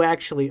what do you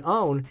actually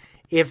own?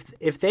 If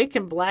they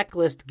can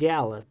blacklist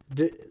Gala,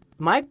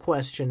 my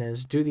question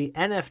is, do the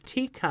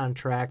NFT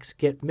contracts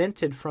get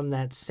minted from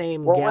that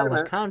same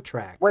Gala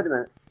contract? Wait a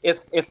minute.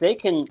 If they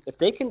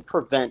can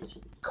prevent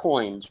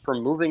coins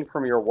from moving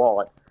from your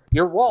wallet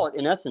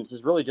in essence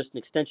is really just an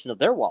extension of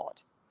their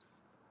wallet.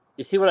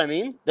 You see what I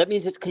mean? That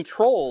means it's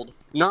controlled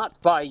not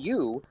by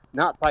you,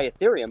 not by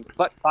Ethereum,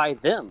 but by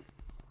them.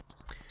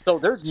 So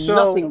there's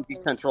nothing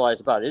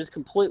decentralized about it. It is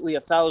completely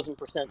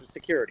 1,000%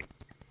 security.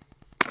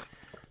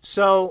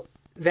 So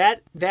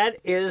that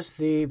is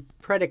the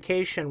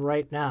predication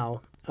right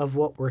now of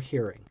what we're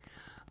hearing.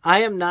 I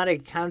am not a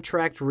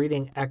contract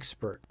reading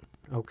expert,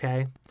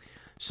 okay?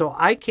 So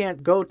I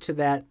can't go to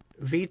that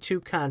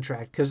V2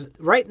 contract because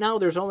right now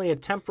there's only a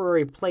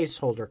temporary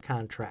placeholder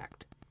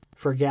contract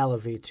for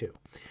GalaV2.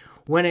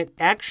 When it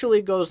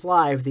actually goes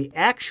live, the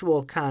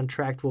actual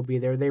contract will be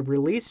there. They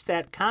released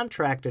that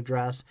contract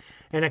address,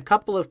 and a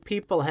couple of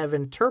people have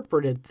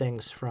interpreted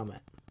things from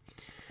it.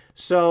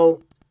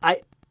 So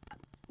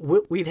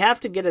we'd have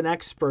to get an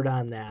expert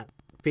on that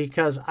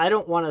because I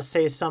don't want to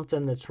say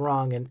something that's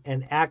wrong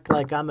and act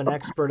like I'm an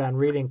expert on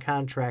reading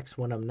contracts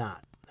when I'm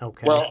not.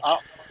 Okay. Well,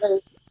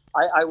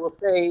 I will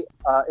say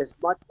as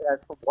much as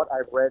from what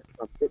I've read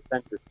from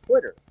Bitbender's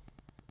Twitter.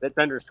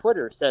 Bitbender's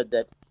Twitter said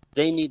that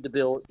they need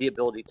the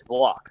ability to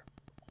block.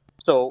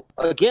 So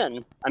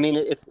again, I mean,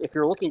 if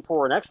you're looking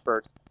for an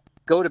expert,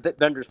 go to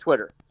Bitbender's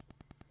Twitter.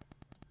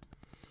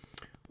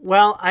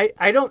 Well,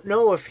 I don't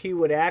know if he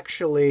would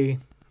actually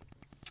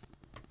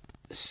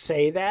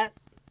say that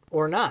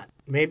or not.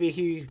 Maybe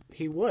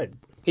he would.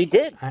 He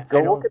did. Go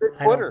look at his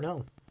Twitter. I don't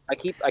know. I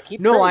keep.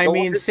 No, I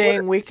mean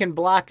saying we can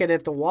block it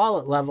at the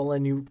wallet level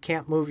and you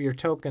can't move your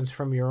tokens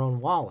from your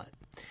own wallet.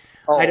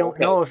 I don't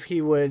know if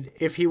he would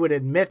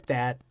admit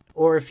that.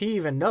 Or if he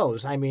even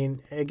knows. I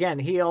mean, again,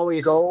 he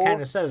always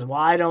kind of says, "Well,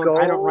 I don't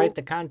write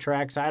the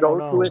contracts. I don't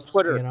know." Go to his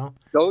Twitter.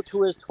 Go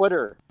to his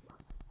Twitter.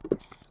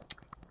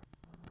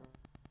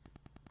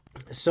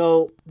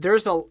 So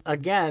there's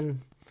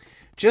again,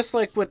 just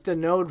like with the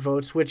node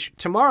votes, which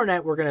tomorrow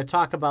night we're going to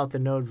talk about the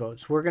node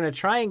votes. We're going to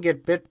try and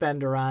get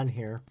Bitbender on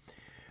here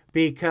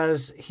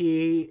because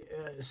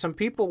some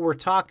people were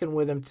talking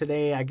with him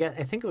today. I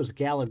think it was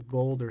Gala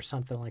Gold or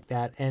something like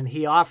that, and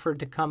he offered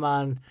to come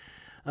on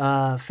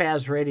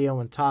Faz Radio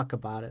and talk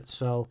about it.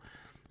 So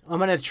I'm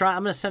going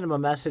to send him a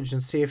message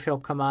and see if he'll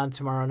come on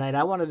tomorrow night.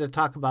 I wanted to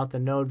talk about the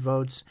node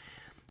votes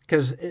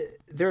because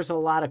there's a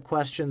lot of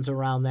questions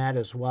around that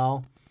as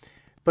well.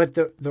 But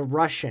the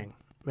rushing,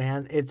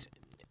 man, it's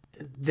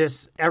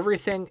this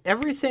everything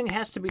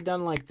has to be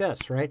done like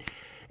this, right?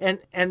 And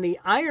the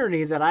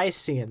irony that I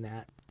see in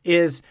that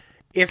is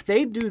if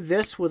they do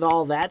this with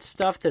all that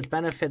stuff that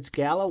benefits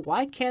Gala,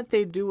 why can't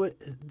they do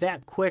it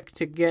that quick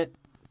to get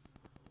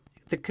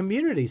the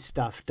community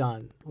stuff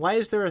done? Why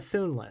is there a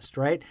Thune list,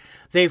 right?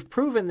 They've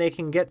proven they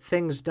can get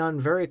things done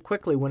very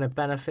quickly when it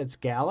benefits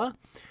Gala,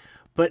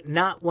 but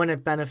not when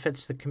it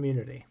benefits the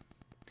community.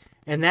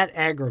 And that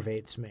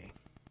aggravates me.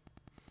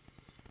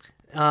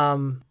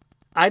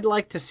 I'd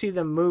like to see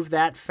them move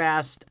that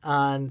fast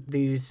on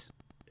these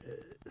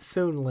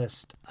Thune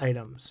list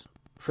items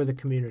for the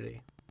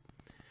community,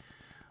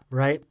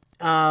 right?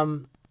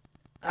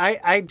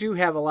 I do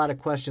have a lot of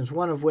questions,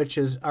 one of which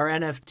is, are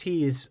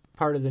NFTs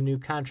part of the new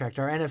contract?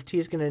 Are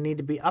NFTs going to need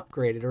to be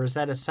upgraded, or is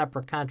that a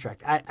separate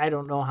contract? I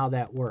don't know how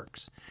that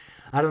works.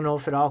 I don't know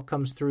if it all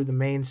comes through the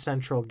main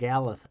central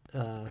GalaV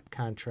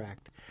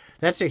contract.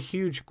 That's a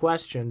huge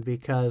question,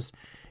 because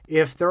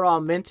if they're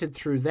all minted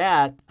through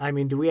that, I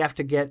mean, do we have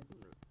to get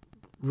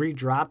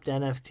redropped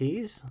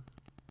NFTs?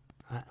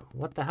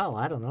 What the hell?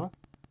 I don't know.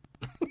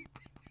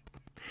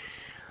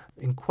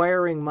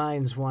 Inquiring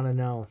minds want to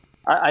know.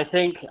 I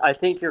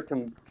think you're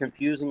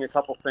confusing a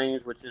couple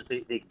things, which is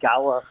the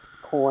Gala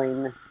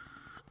coin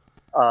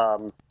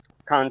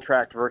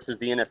contract versus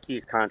the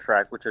NFTs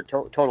contract, which are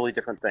totally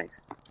different things.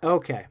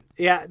 Okay.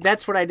 Yeah,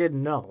 that's what I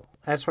didn't know.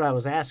 That's what I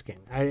was asking.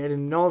 I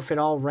didn't know if it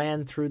all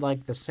ran through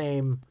like the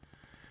same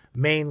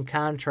main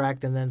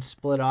contract and then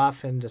split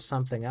off into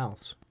something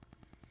else.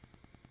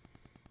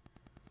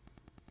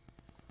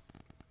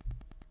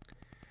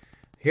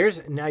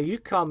 Now you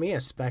call me a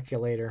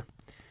speculator.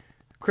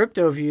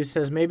 CryptoView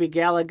says maybe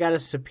Gala got a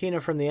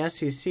subpoena from the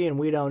SEC and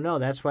we don't know.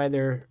 That's why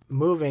they're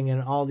moving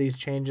and all these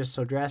changes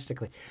so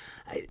drastically.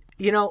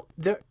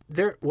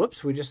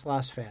 Whoops, we just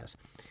lost Faz.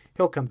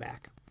 He'll come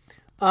back.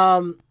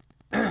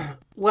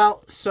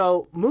 Well,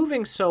 so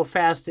moving so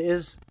fast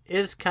is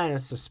kind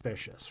of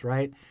suspicious,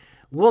 right?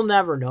 We'll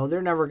never know.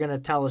 They're never going to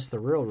tell us the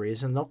real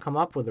reason. They'll come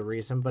up with a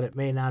reason, but it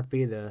may not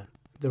be the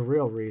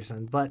real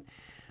reason. But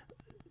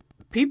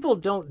people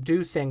don't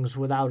do things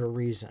without a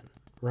reason,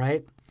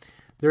 right?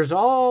 There's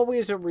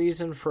always a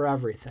reason for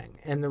everything.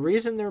 And the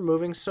reason they're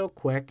moving so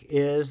quick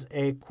is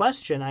a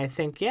question I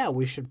think,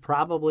 we should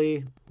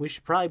probably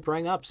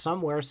bring up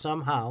somewhere,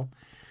 somehow,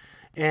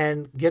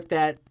 and get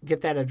that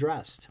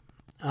addressed.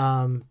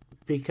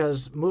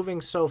 Because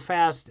moving so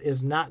fast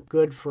is not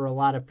good for a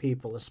lot of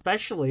people,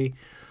 especially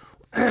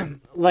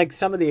like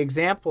some of the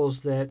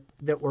examples that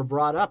were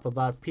brought up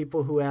about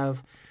people who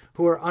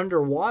are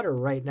underwater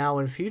right now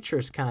in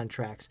futures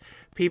contracts,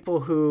 people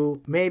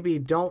who maybe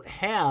don't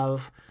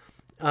have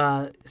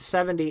 $70,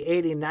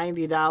 $80,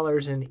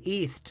 $90 in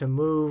ETH to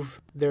move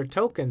their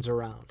tokens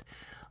around.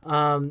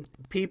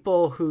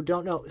 People who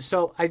don't know.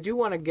 So I do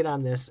want to get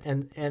on this,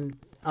 and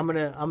I'm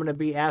gonna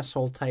be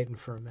asshole Titan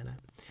for a minute,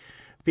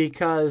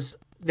 because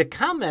the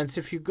comments,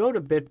 if you go to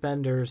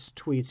Bitbender's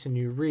tweets and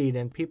you read,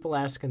 and people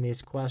asking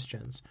these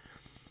questions,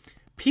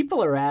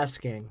 people are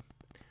asking,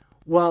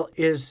 well,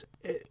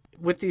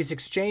 with these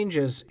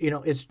exchanges,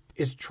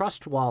 is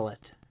Trust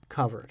Wallet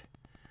covered?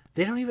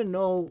 They don't even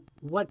know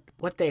what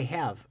they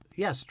have.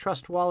 Yes,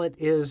 Trust Wallet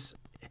is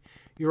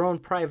your own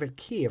private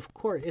key. Of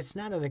course, it's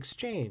not an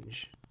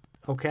exchange,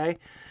 okay?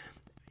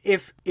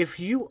 If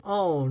you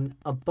own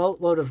a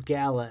boatload of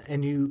Gala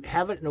and you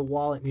have it in a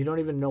wallet and you don't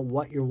even know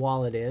what your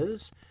wallet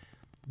is,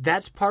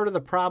 that's part of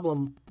the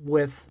problem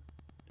with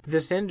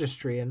this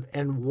industry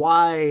and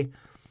why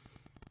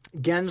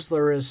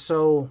Gensler is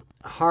so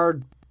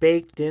hard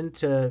baked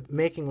into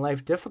making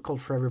life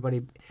difficult for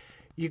everybody.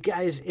 You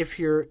guys, if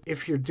you're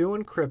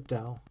doing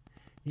crypto,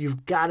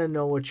 you've got to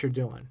know what you're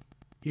doing.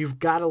 You've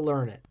got to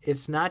learn it.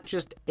 It's not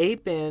just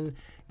ape in,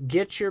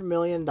 get your $1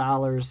 million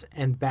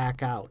and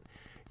back out.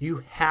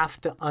 You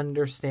have to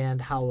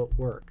understand how it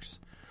works.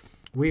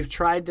 We've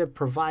tried to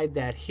provide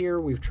that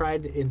here. We've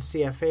tried in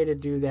CFA to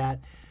do that.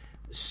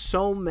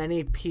 So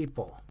many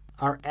people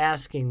are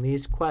asking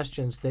these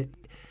questions that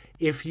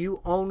if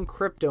you own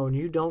crypto and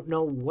you don't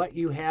know what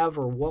you have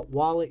or what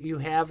wallet you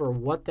have or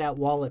what that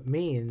wallet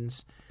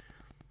means,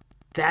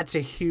 that's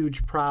a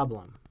huge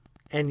problem.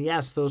 And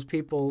yes, those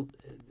people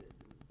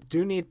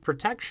do need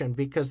protection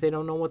because they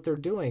don't know what they're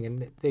doing,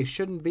 and they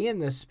shouldn't be in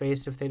this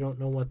space if they don't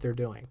know what they're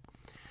doing.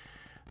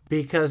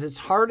 Because it's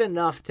hard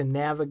enough to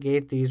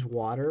navigate these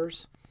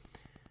waters.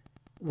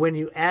 When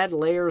you add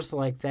layers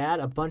like that,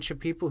 a bunch of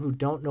people who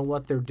don't know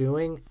what they're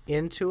doing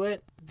into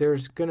it,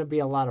 there's going to be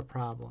a lot of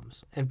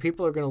problems. And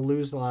people are going to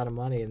lose a lot of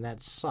money, and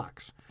that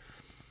sucks.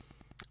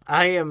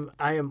 I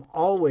am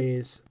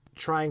always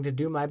trying to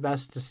do my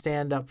best to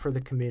stand up for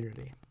the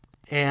community.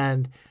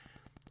 And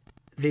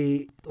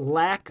the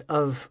lack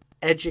of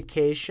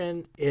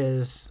education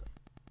is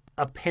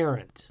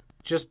apparent.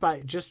 Just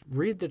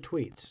read the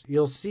tweets.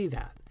 You'll see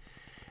that.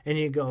 And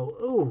you go,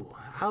 ooh,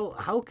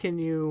 how can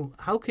you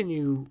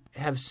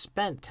have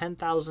spent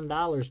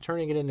 $10,000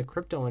 turning it into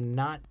crypto and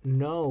not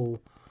know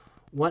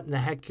what in the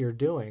heck you're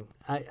doing?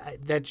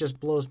 That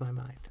just blows my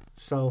mind.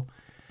 So,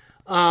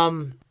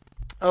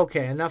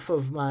 okay, enough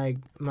of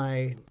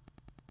my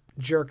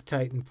jerk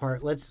Titan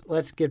part.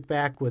 Let's get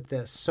back with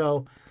this.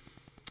 So,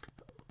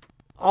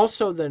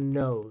 also the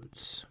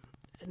nodes.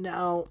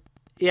 Now,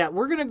 yeah,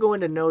 we're going to go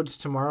into nodes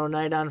tomorrow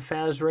night on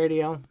Faz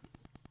Radio.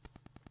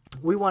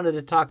 We wanted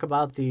to talk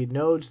about the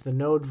nodes, the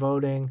node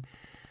voting,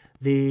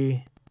 the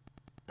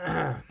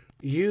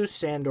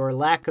use and or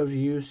lack of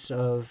use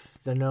of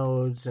the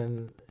nodes,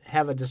 and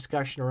have a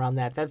discussion around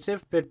that. That's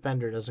if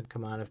Bitbender doesn't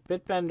come on. If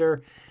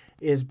Bitbender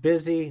is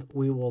busy,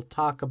 we will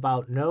talk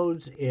about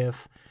nodes.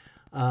 If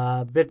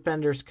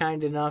Bitbender's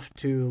kind enough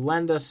to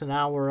lend us an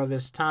hour of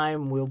his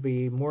time, we'll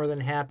be more than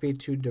happy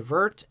to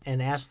divert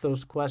and ask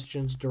those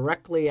questions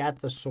directly at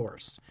the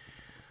source.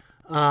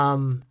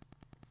 Zorro,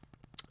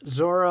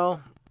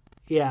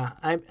 yeah,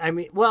 I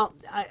mean, well,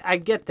 I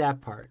get that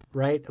part,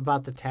 right,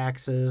 about the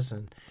taxes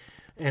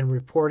and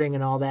reporting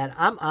and all that.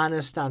 I'm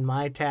honest on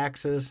my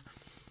taxes.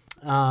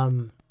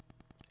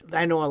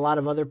 I know a lot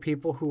of other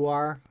people who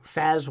are.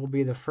 Faz will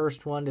be the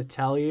first one to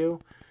tell you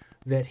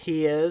that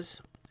he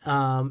is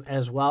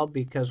as well,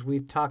 because we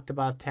talked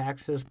about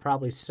taxes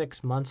probably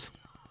 6 months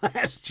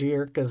last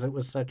year because it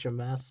was such a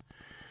mess.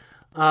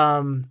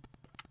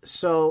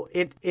 So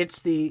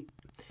it's the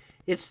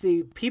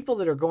people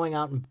that are going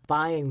out and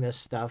buying this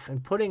stuff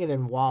and putting it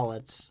in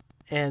wallets,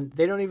 and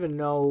they don't even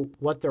know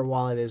what their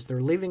wallet is.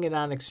 They're leaving it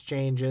on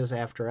exchanges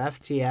after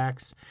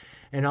FTX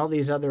and all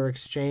these other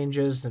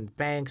exchanges and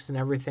banks and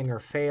everything are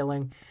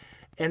failing,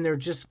 and they're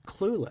just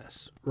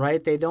clueless,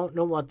 right? They don't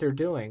know what they're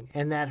doing,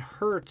 and that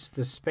hurts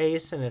the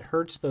space and it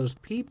hurts those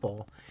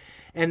people,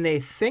 and they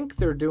think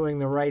they're doing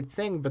the right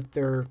thing, but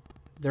they're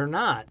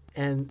not,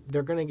 and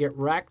they're going to get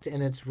wrecked,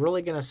 and it's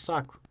really going to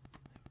suck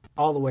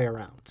all the way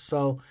around.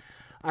 So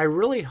I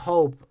really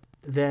hope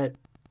that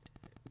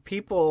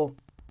people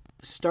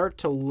start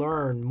to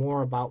learn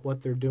more about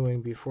what they're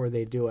doing before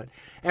they do it.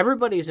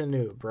 Everybody's a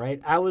noob, right?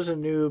 I was a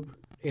noob,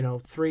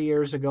 3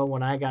 years ago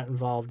when I got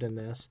involved in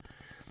this.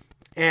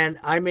 And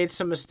I made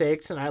some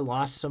mistakes and I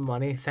lost some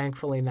money.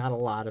 Thankfully, not a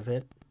lot of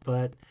it.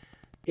 But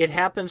it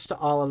happens to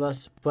all of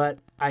us. But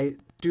I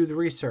do the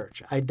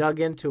research. I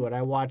dug into it.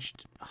 I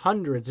watched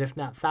hundreds, if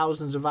not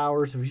thousands of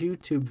hours of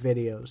YouTube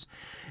videos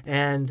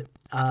and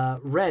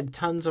read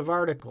tons of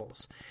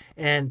articles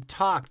and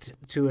talked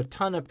to a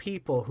ton of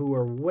people who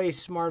are way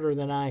smarter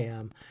than I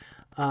am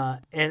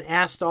and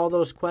asked all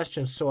those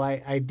questions. So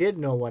I did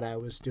know what I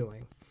was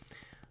doing.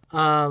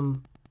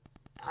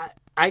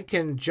 I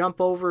can jump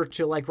over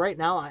to, like, right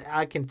now,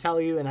 I can tell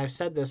you, and I've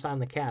said this on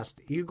the cast,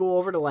 you go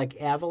over to, like,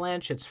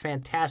 Avalanche. It's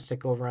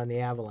fantastic over on the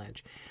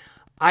Avalanche.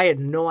 I had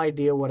no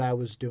idea what I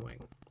was doing,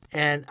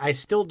 and I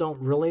still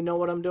don't really know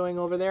what I'm doing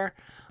over there.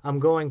 I'm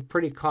going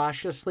pretty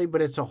cautiously,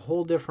 but it's a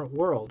whole different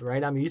world,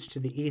 right? I'm used to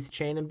the ETH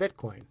chain and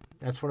Bitcoin.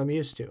 That's what I'm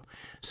used to.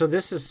 So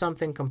this is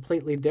something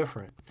completely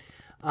different.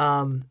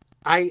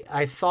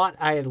 I thought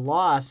I had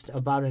lost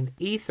about an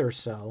ETH or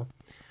so.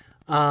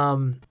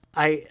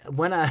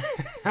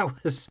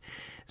 This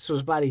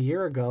was about a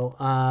year ago.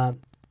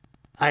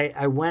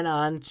 I went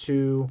on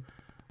to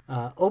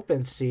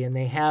OpenSea, and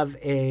they have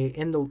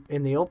in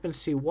the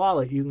OpenSea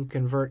wallet you can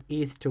convert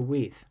ETH to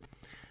WETH,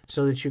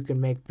 so that you can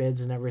make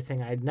bids and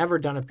everything. I'd never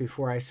done it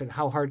before. I said,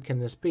 how hard can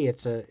this be?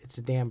 It's a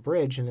damn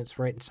bridge, and it's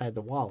right inside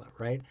the wallet,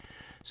 right?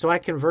 So I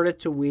converted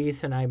to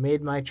WETH, and I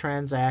made my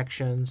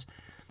transactions,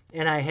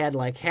 and I had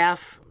like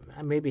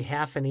maybe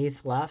half an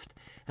ETH left.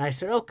 And I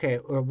said, okay,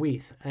 or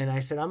WETH. And I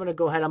said, I'm going to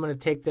go ahead. I'm going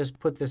to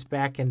put this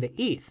back into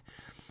ETH.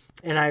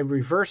 And I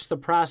reversed the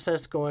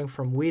process going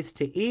from WETH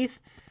to ETH,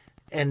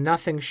 and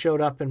nothing showed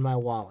up in my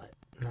wallet.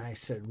 And I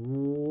said,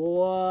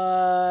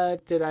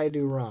 what did I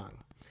do wrong?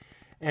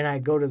 And I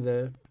go to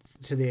the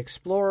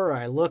Explorer,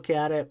 I look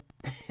at it,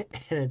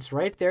 and it's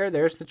right there.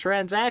 There's the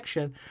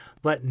transaction,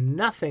 but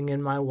nothing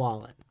in my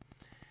wallet.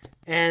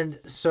 And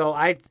so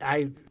I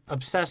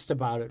obsessed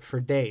about it for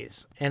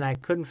days, and I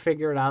couldn't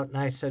figure it out. And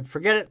I said,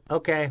 forget it.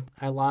 Okay,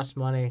 I lost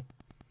money.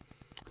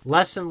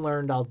 Lesson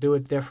learned. I'll do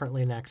it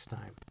differently next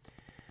time.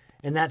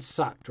 And that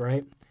sucked,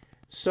 right?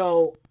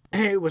 So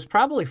it was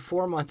probably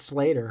 4 months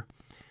later.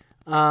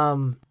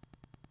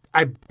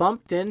 I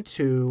bumped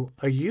into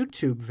a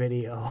YouTube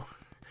video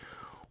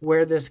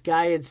where this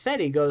guy had said,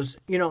 he goes,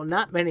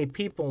 not many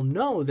people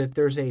know that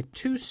there's a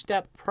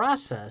 2-step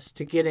process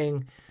to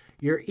getting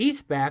your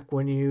ETH back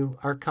when you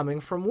are coming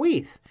from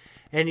WETH.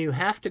 And you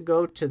have to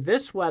go to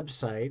this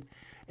website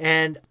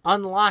and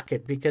unlock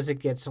it, because it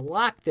gets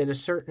locked at a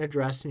certain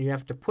address and you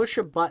have to push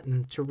a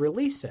button to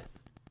release it.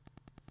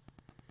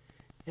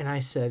 And I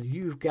said,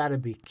 you've got to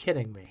be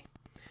kidding me.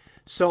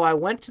 So I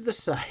went to the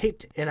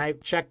site and I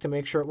checked to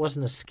make sure it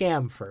wasn't a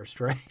scam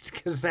first, right?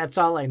 Because that's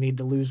all I need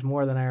to lose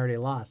more than I already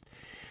lost.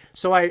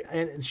 So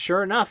and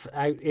sure enough,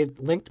 it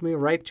linked me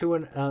right to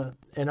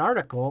an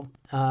article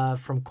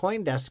from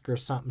CoinDesk or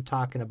something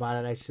talking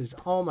about it. I said,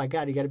 oh my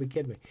God, you got to be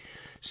kidding me.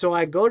 So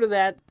I go to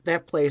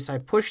that place, I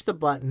push the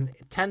button,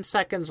 10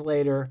 seconds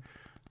later,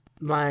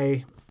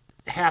 my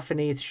half an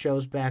ETH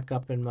shows back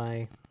up in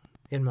my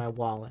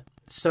wallet.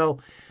 So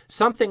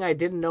something I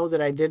didn't know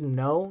that I didn't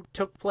know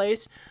took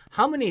place.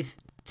 How many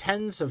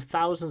tens of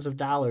thousands of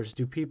dollars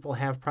do people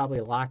have probably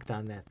locked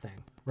on that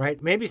thing,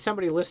 right? Maybe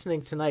somebody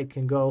listening tonight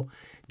can go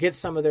get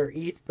some of their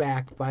ETH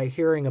back by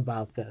hearing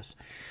about this.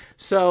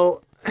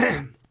 So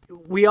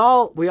we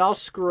all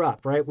screw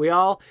up, right?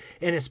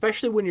 And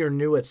especially when you're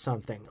new at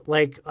something.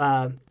 Like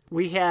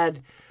we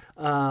had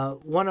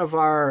one of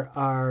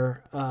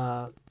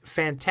our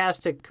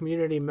fantastic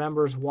community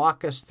members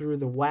walk us through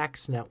the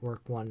Wax network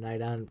one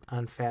night on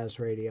Faz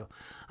Radio.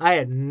 I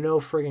had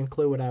no friggin'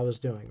 clue what I was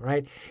doing,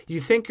 right?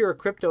 You think you're a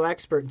crypto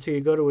expert until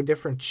you go to a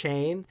different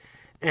chain,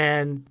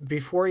 and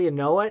before you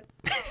know it,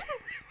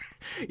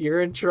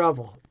 you're in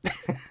trouble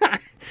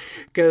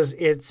because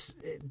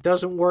it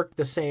doesn't work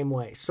the same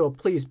way. So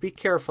please be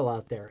careful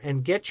out there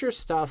and get your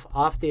stuff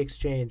off the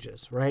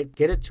exchanges, right?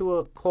 Get it to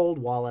a cold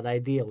wallet,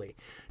 ideally.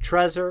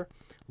 Trezor,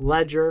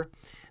 Ledger.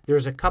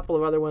 There's a couple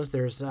of other ones.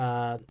 There's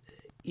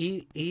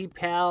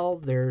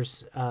ePal.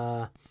 There's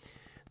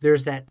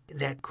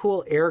that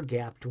cool air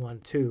gapped one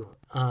too.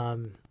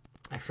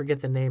 I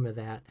forget the name of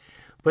that.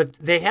 But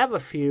they have a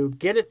few.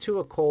 Get it to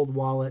a cold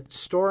wallet.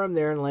 Store them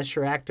there unless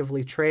you're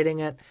actively trading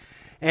it.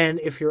 And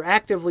if you're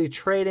actively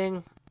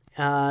trading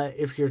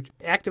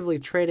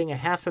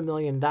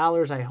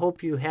 $500,000, I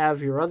hope you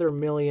have your other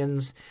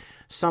millions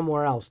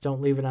somewhere else.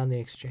 Don't leave it on the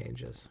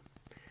exchanges.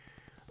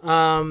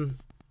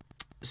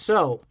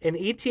 So, an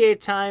ETA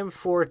time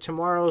for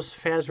tomorrow's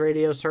Faz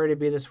Radio. Sorry to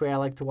be this way. I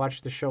like to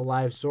watch the show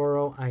live.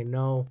 Zorro, I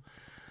know.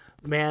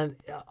 Man,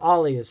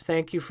 Ollie is.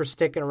 Thank you for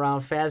sticking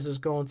around. Faz is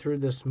going through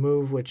this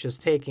move, which is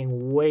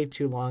taking way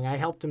too long. I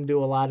helped him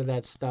do a lot of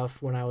that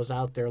stuff when I was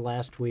out there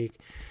last week.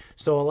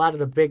 So a lot of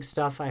the big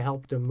stuff I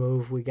helped him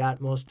move. We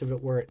got most of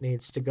it where it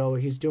needs to go.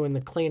 He's doing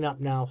the cleanup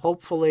now.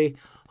 Hopefully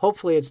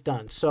it's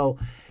done. So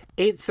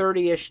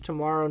 8:30-ish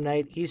tomorrow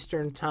night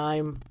Eastern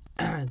time.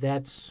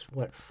 That's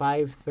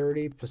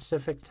 5:30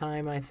 Pacific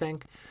time, I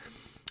think.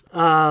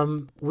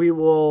 We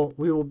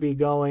will be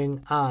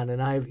going on.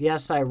 And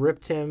I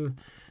ripped him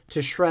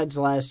to shreds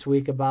last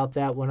week about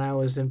that when I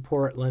was in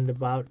Portland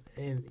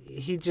and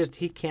he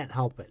can't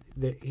help it.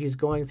 He's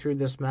going through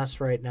this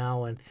mess right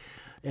now,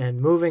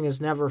 and moving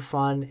is never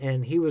fun.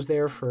 And he was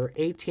there for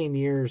 18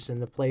 years in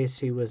the place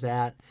he was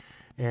at.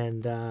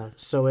 And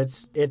so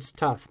it's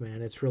tough,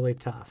 man. It's really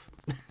tough.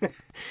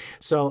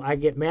 So I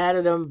get mad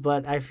at him,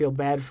 but I feel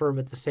bad for him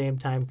at the same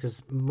time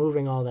because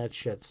moving all that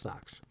shit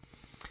sucks.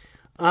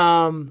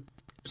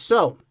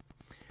 So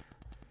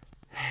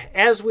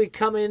as we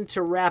come in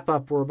to wrap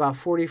up, we're about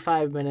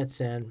 45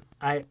 minutes in.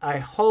 I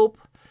hope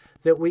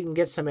that we can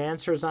get some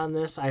answers on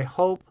this. I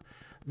hope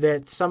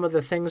that some of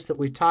the things that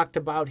we talked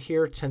about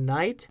here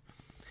tonight,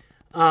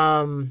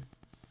 the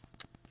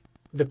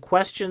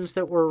questions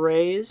that were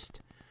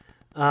raised,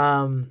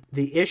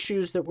 the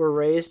issues that were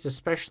raised,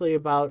 especially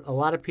about a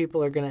lot of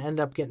people are going to end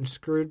up getting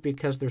screwed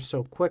because they're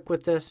so quick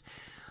with this.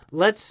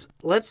 Let's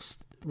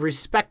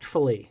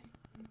respectfully,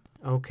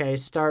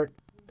 start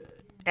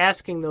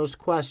asking those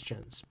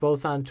questions,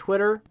 both on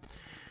Twitter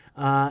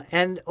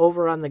and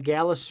over on the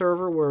Gala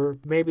server where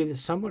maybe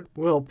someone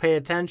will pay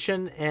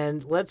attention,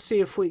 and let's see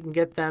if we can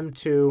get them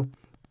to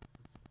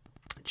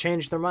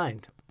change their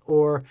mind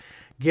or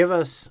give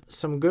us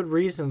some good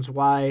reasons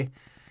why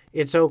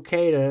it's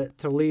okay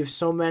to leave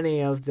so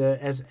many of the,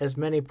 as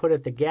many put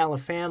it, the Gala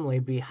family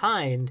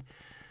behind,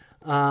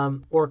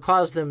 or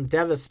cause them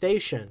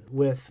devastation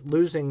with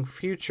losing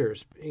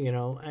futures,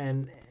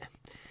 and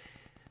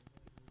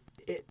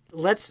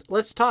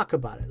let's talk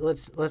about it.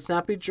 Let's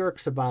not be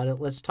jerks about it.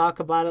 Let's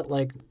talk about it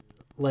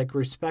like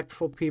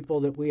respectful people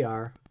that we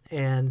are,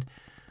 and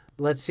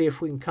let's see if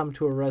we can come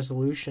to a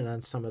resolution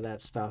on some of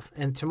that stuff.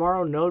 And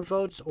tomorrow, node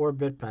votes or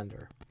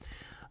Bitbender.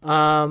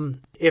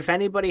 If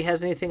anybody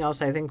has anything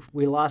else, I think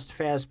we lost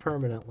Faz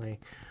permanently.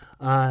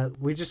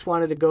 We just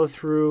wanted to go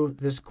through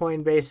this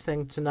Coinbase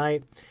thing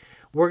tonight.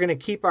 We're going to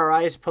keep our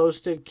eyes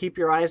posted. Keep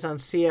your eyes on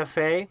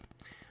CFA.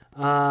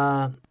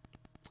 We'll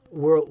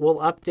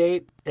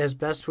update as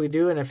best we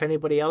do, and if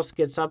anybody else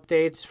gets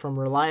updates from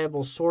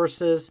reliable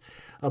sources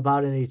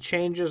about any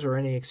changes or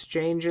any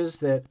exchanges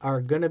that are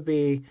going to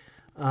be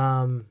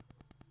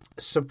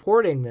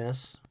supporting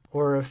this,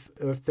 or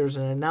if there's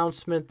an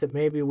announcement that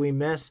maybe we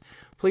miss,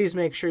 please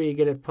make sure you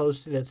get it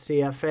posted at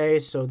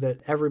CFA so that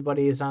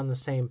everybody is on the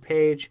same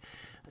page.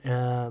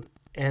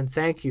 And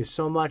thank you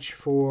so much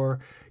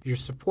for your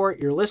support,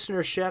 your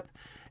listenership,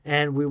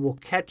 and we will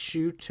catch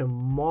you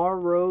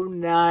tomorrow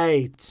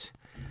night.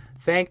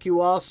 Thank you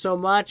all so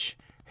much,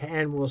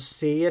 and we'll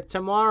see you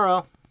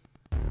tomorrow.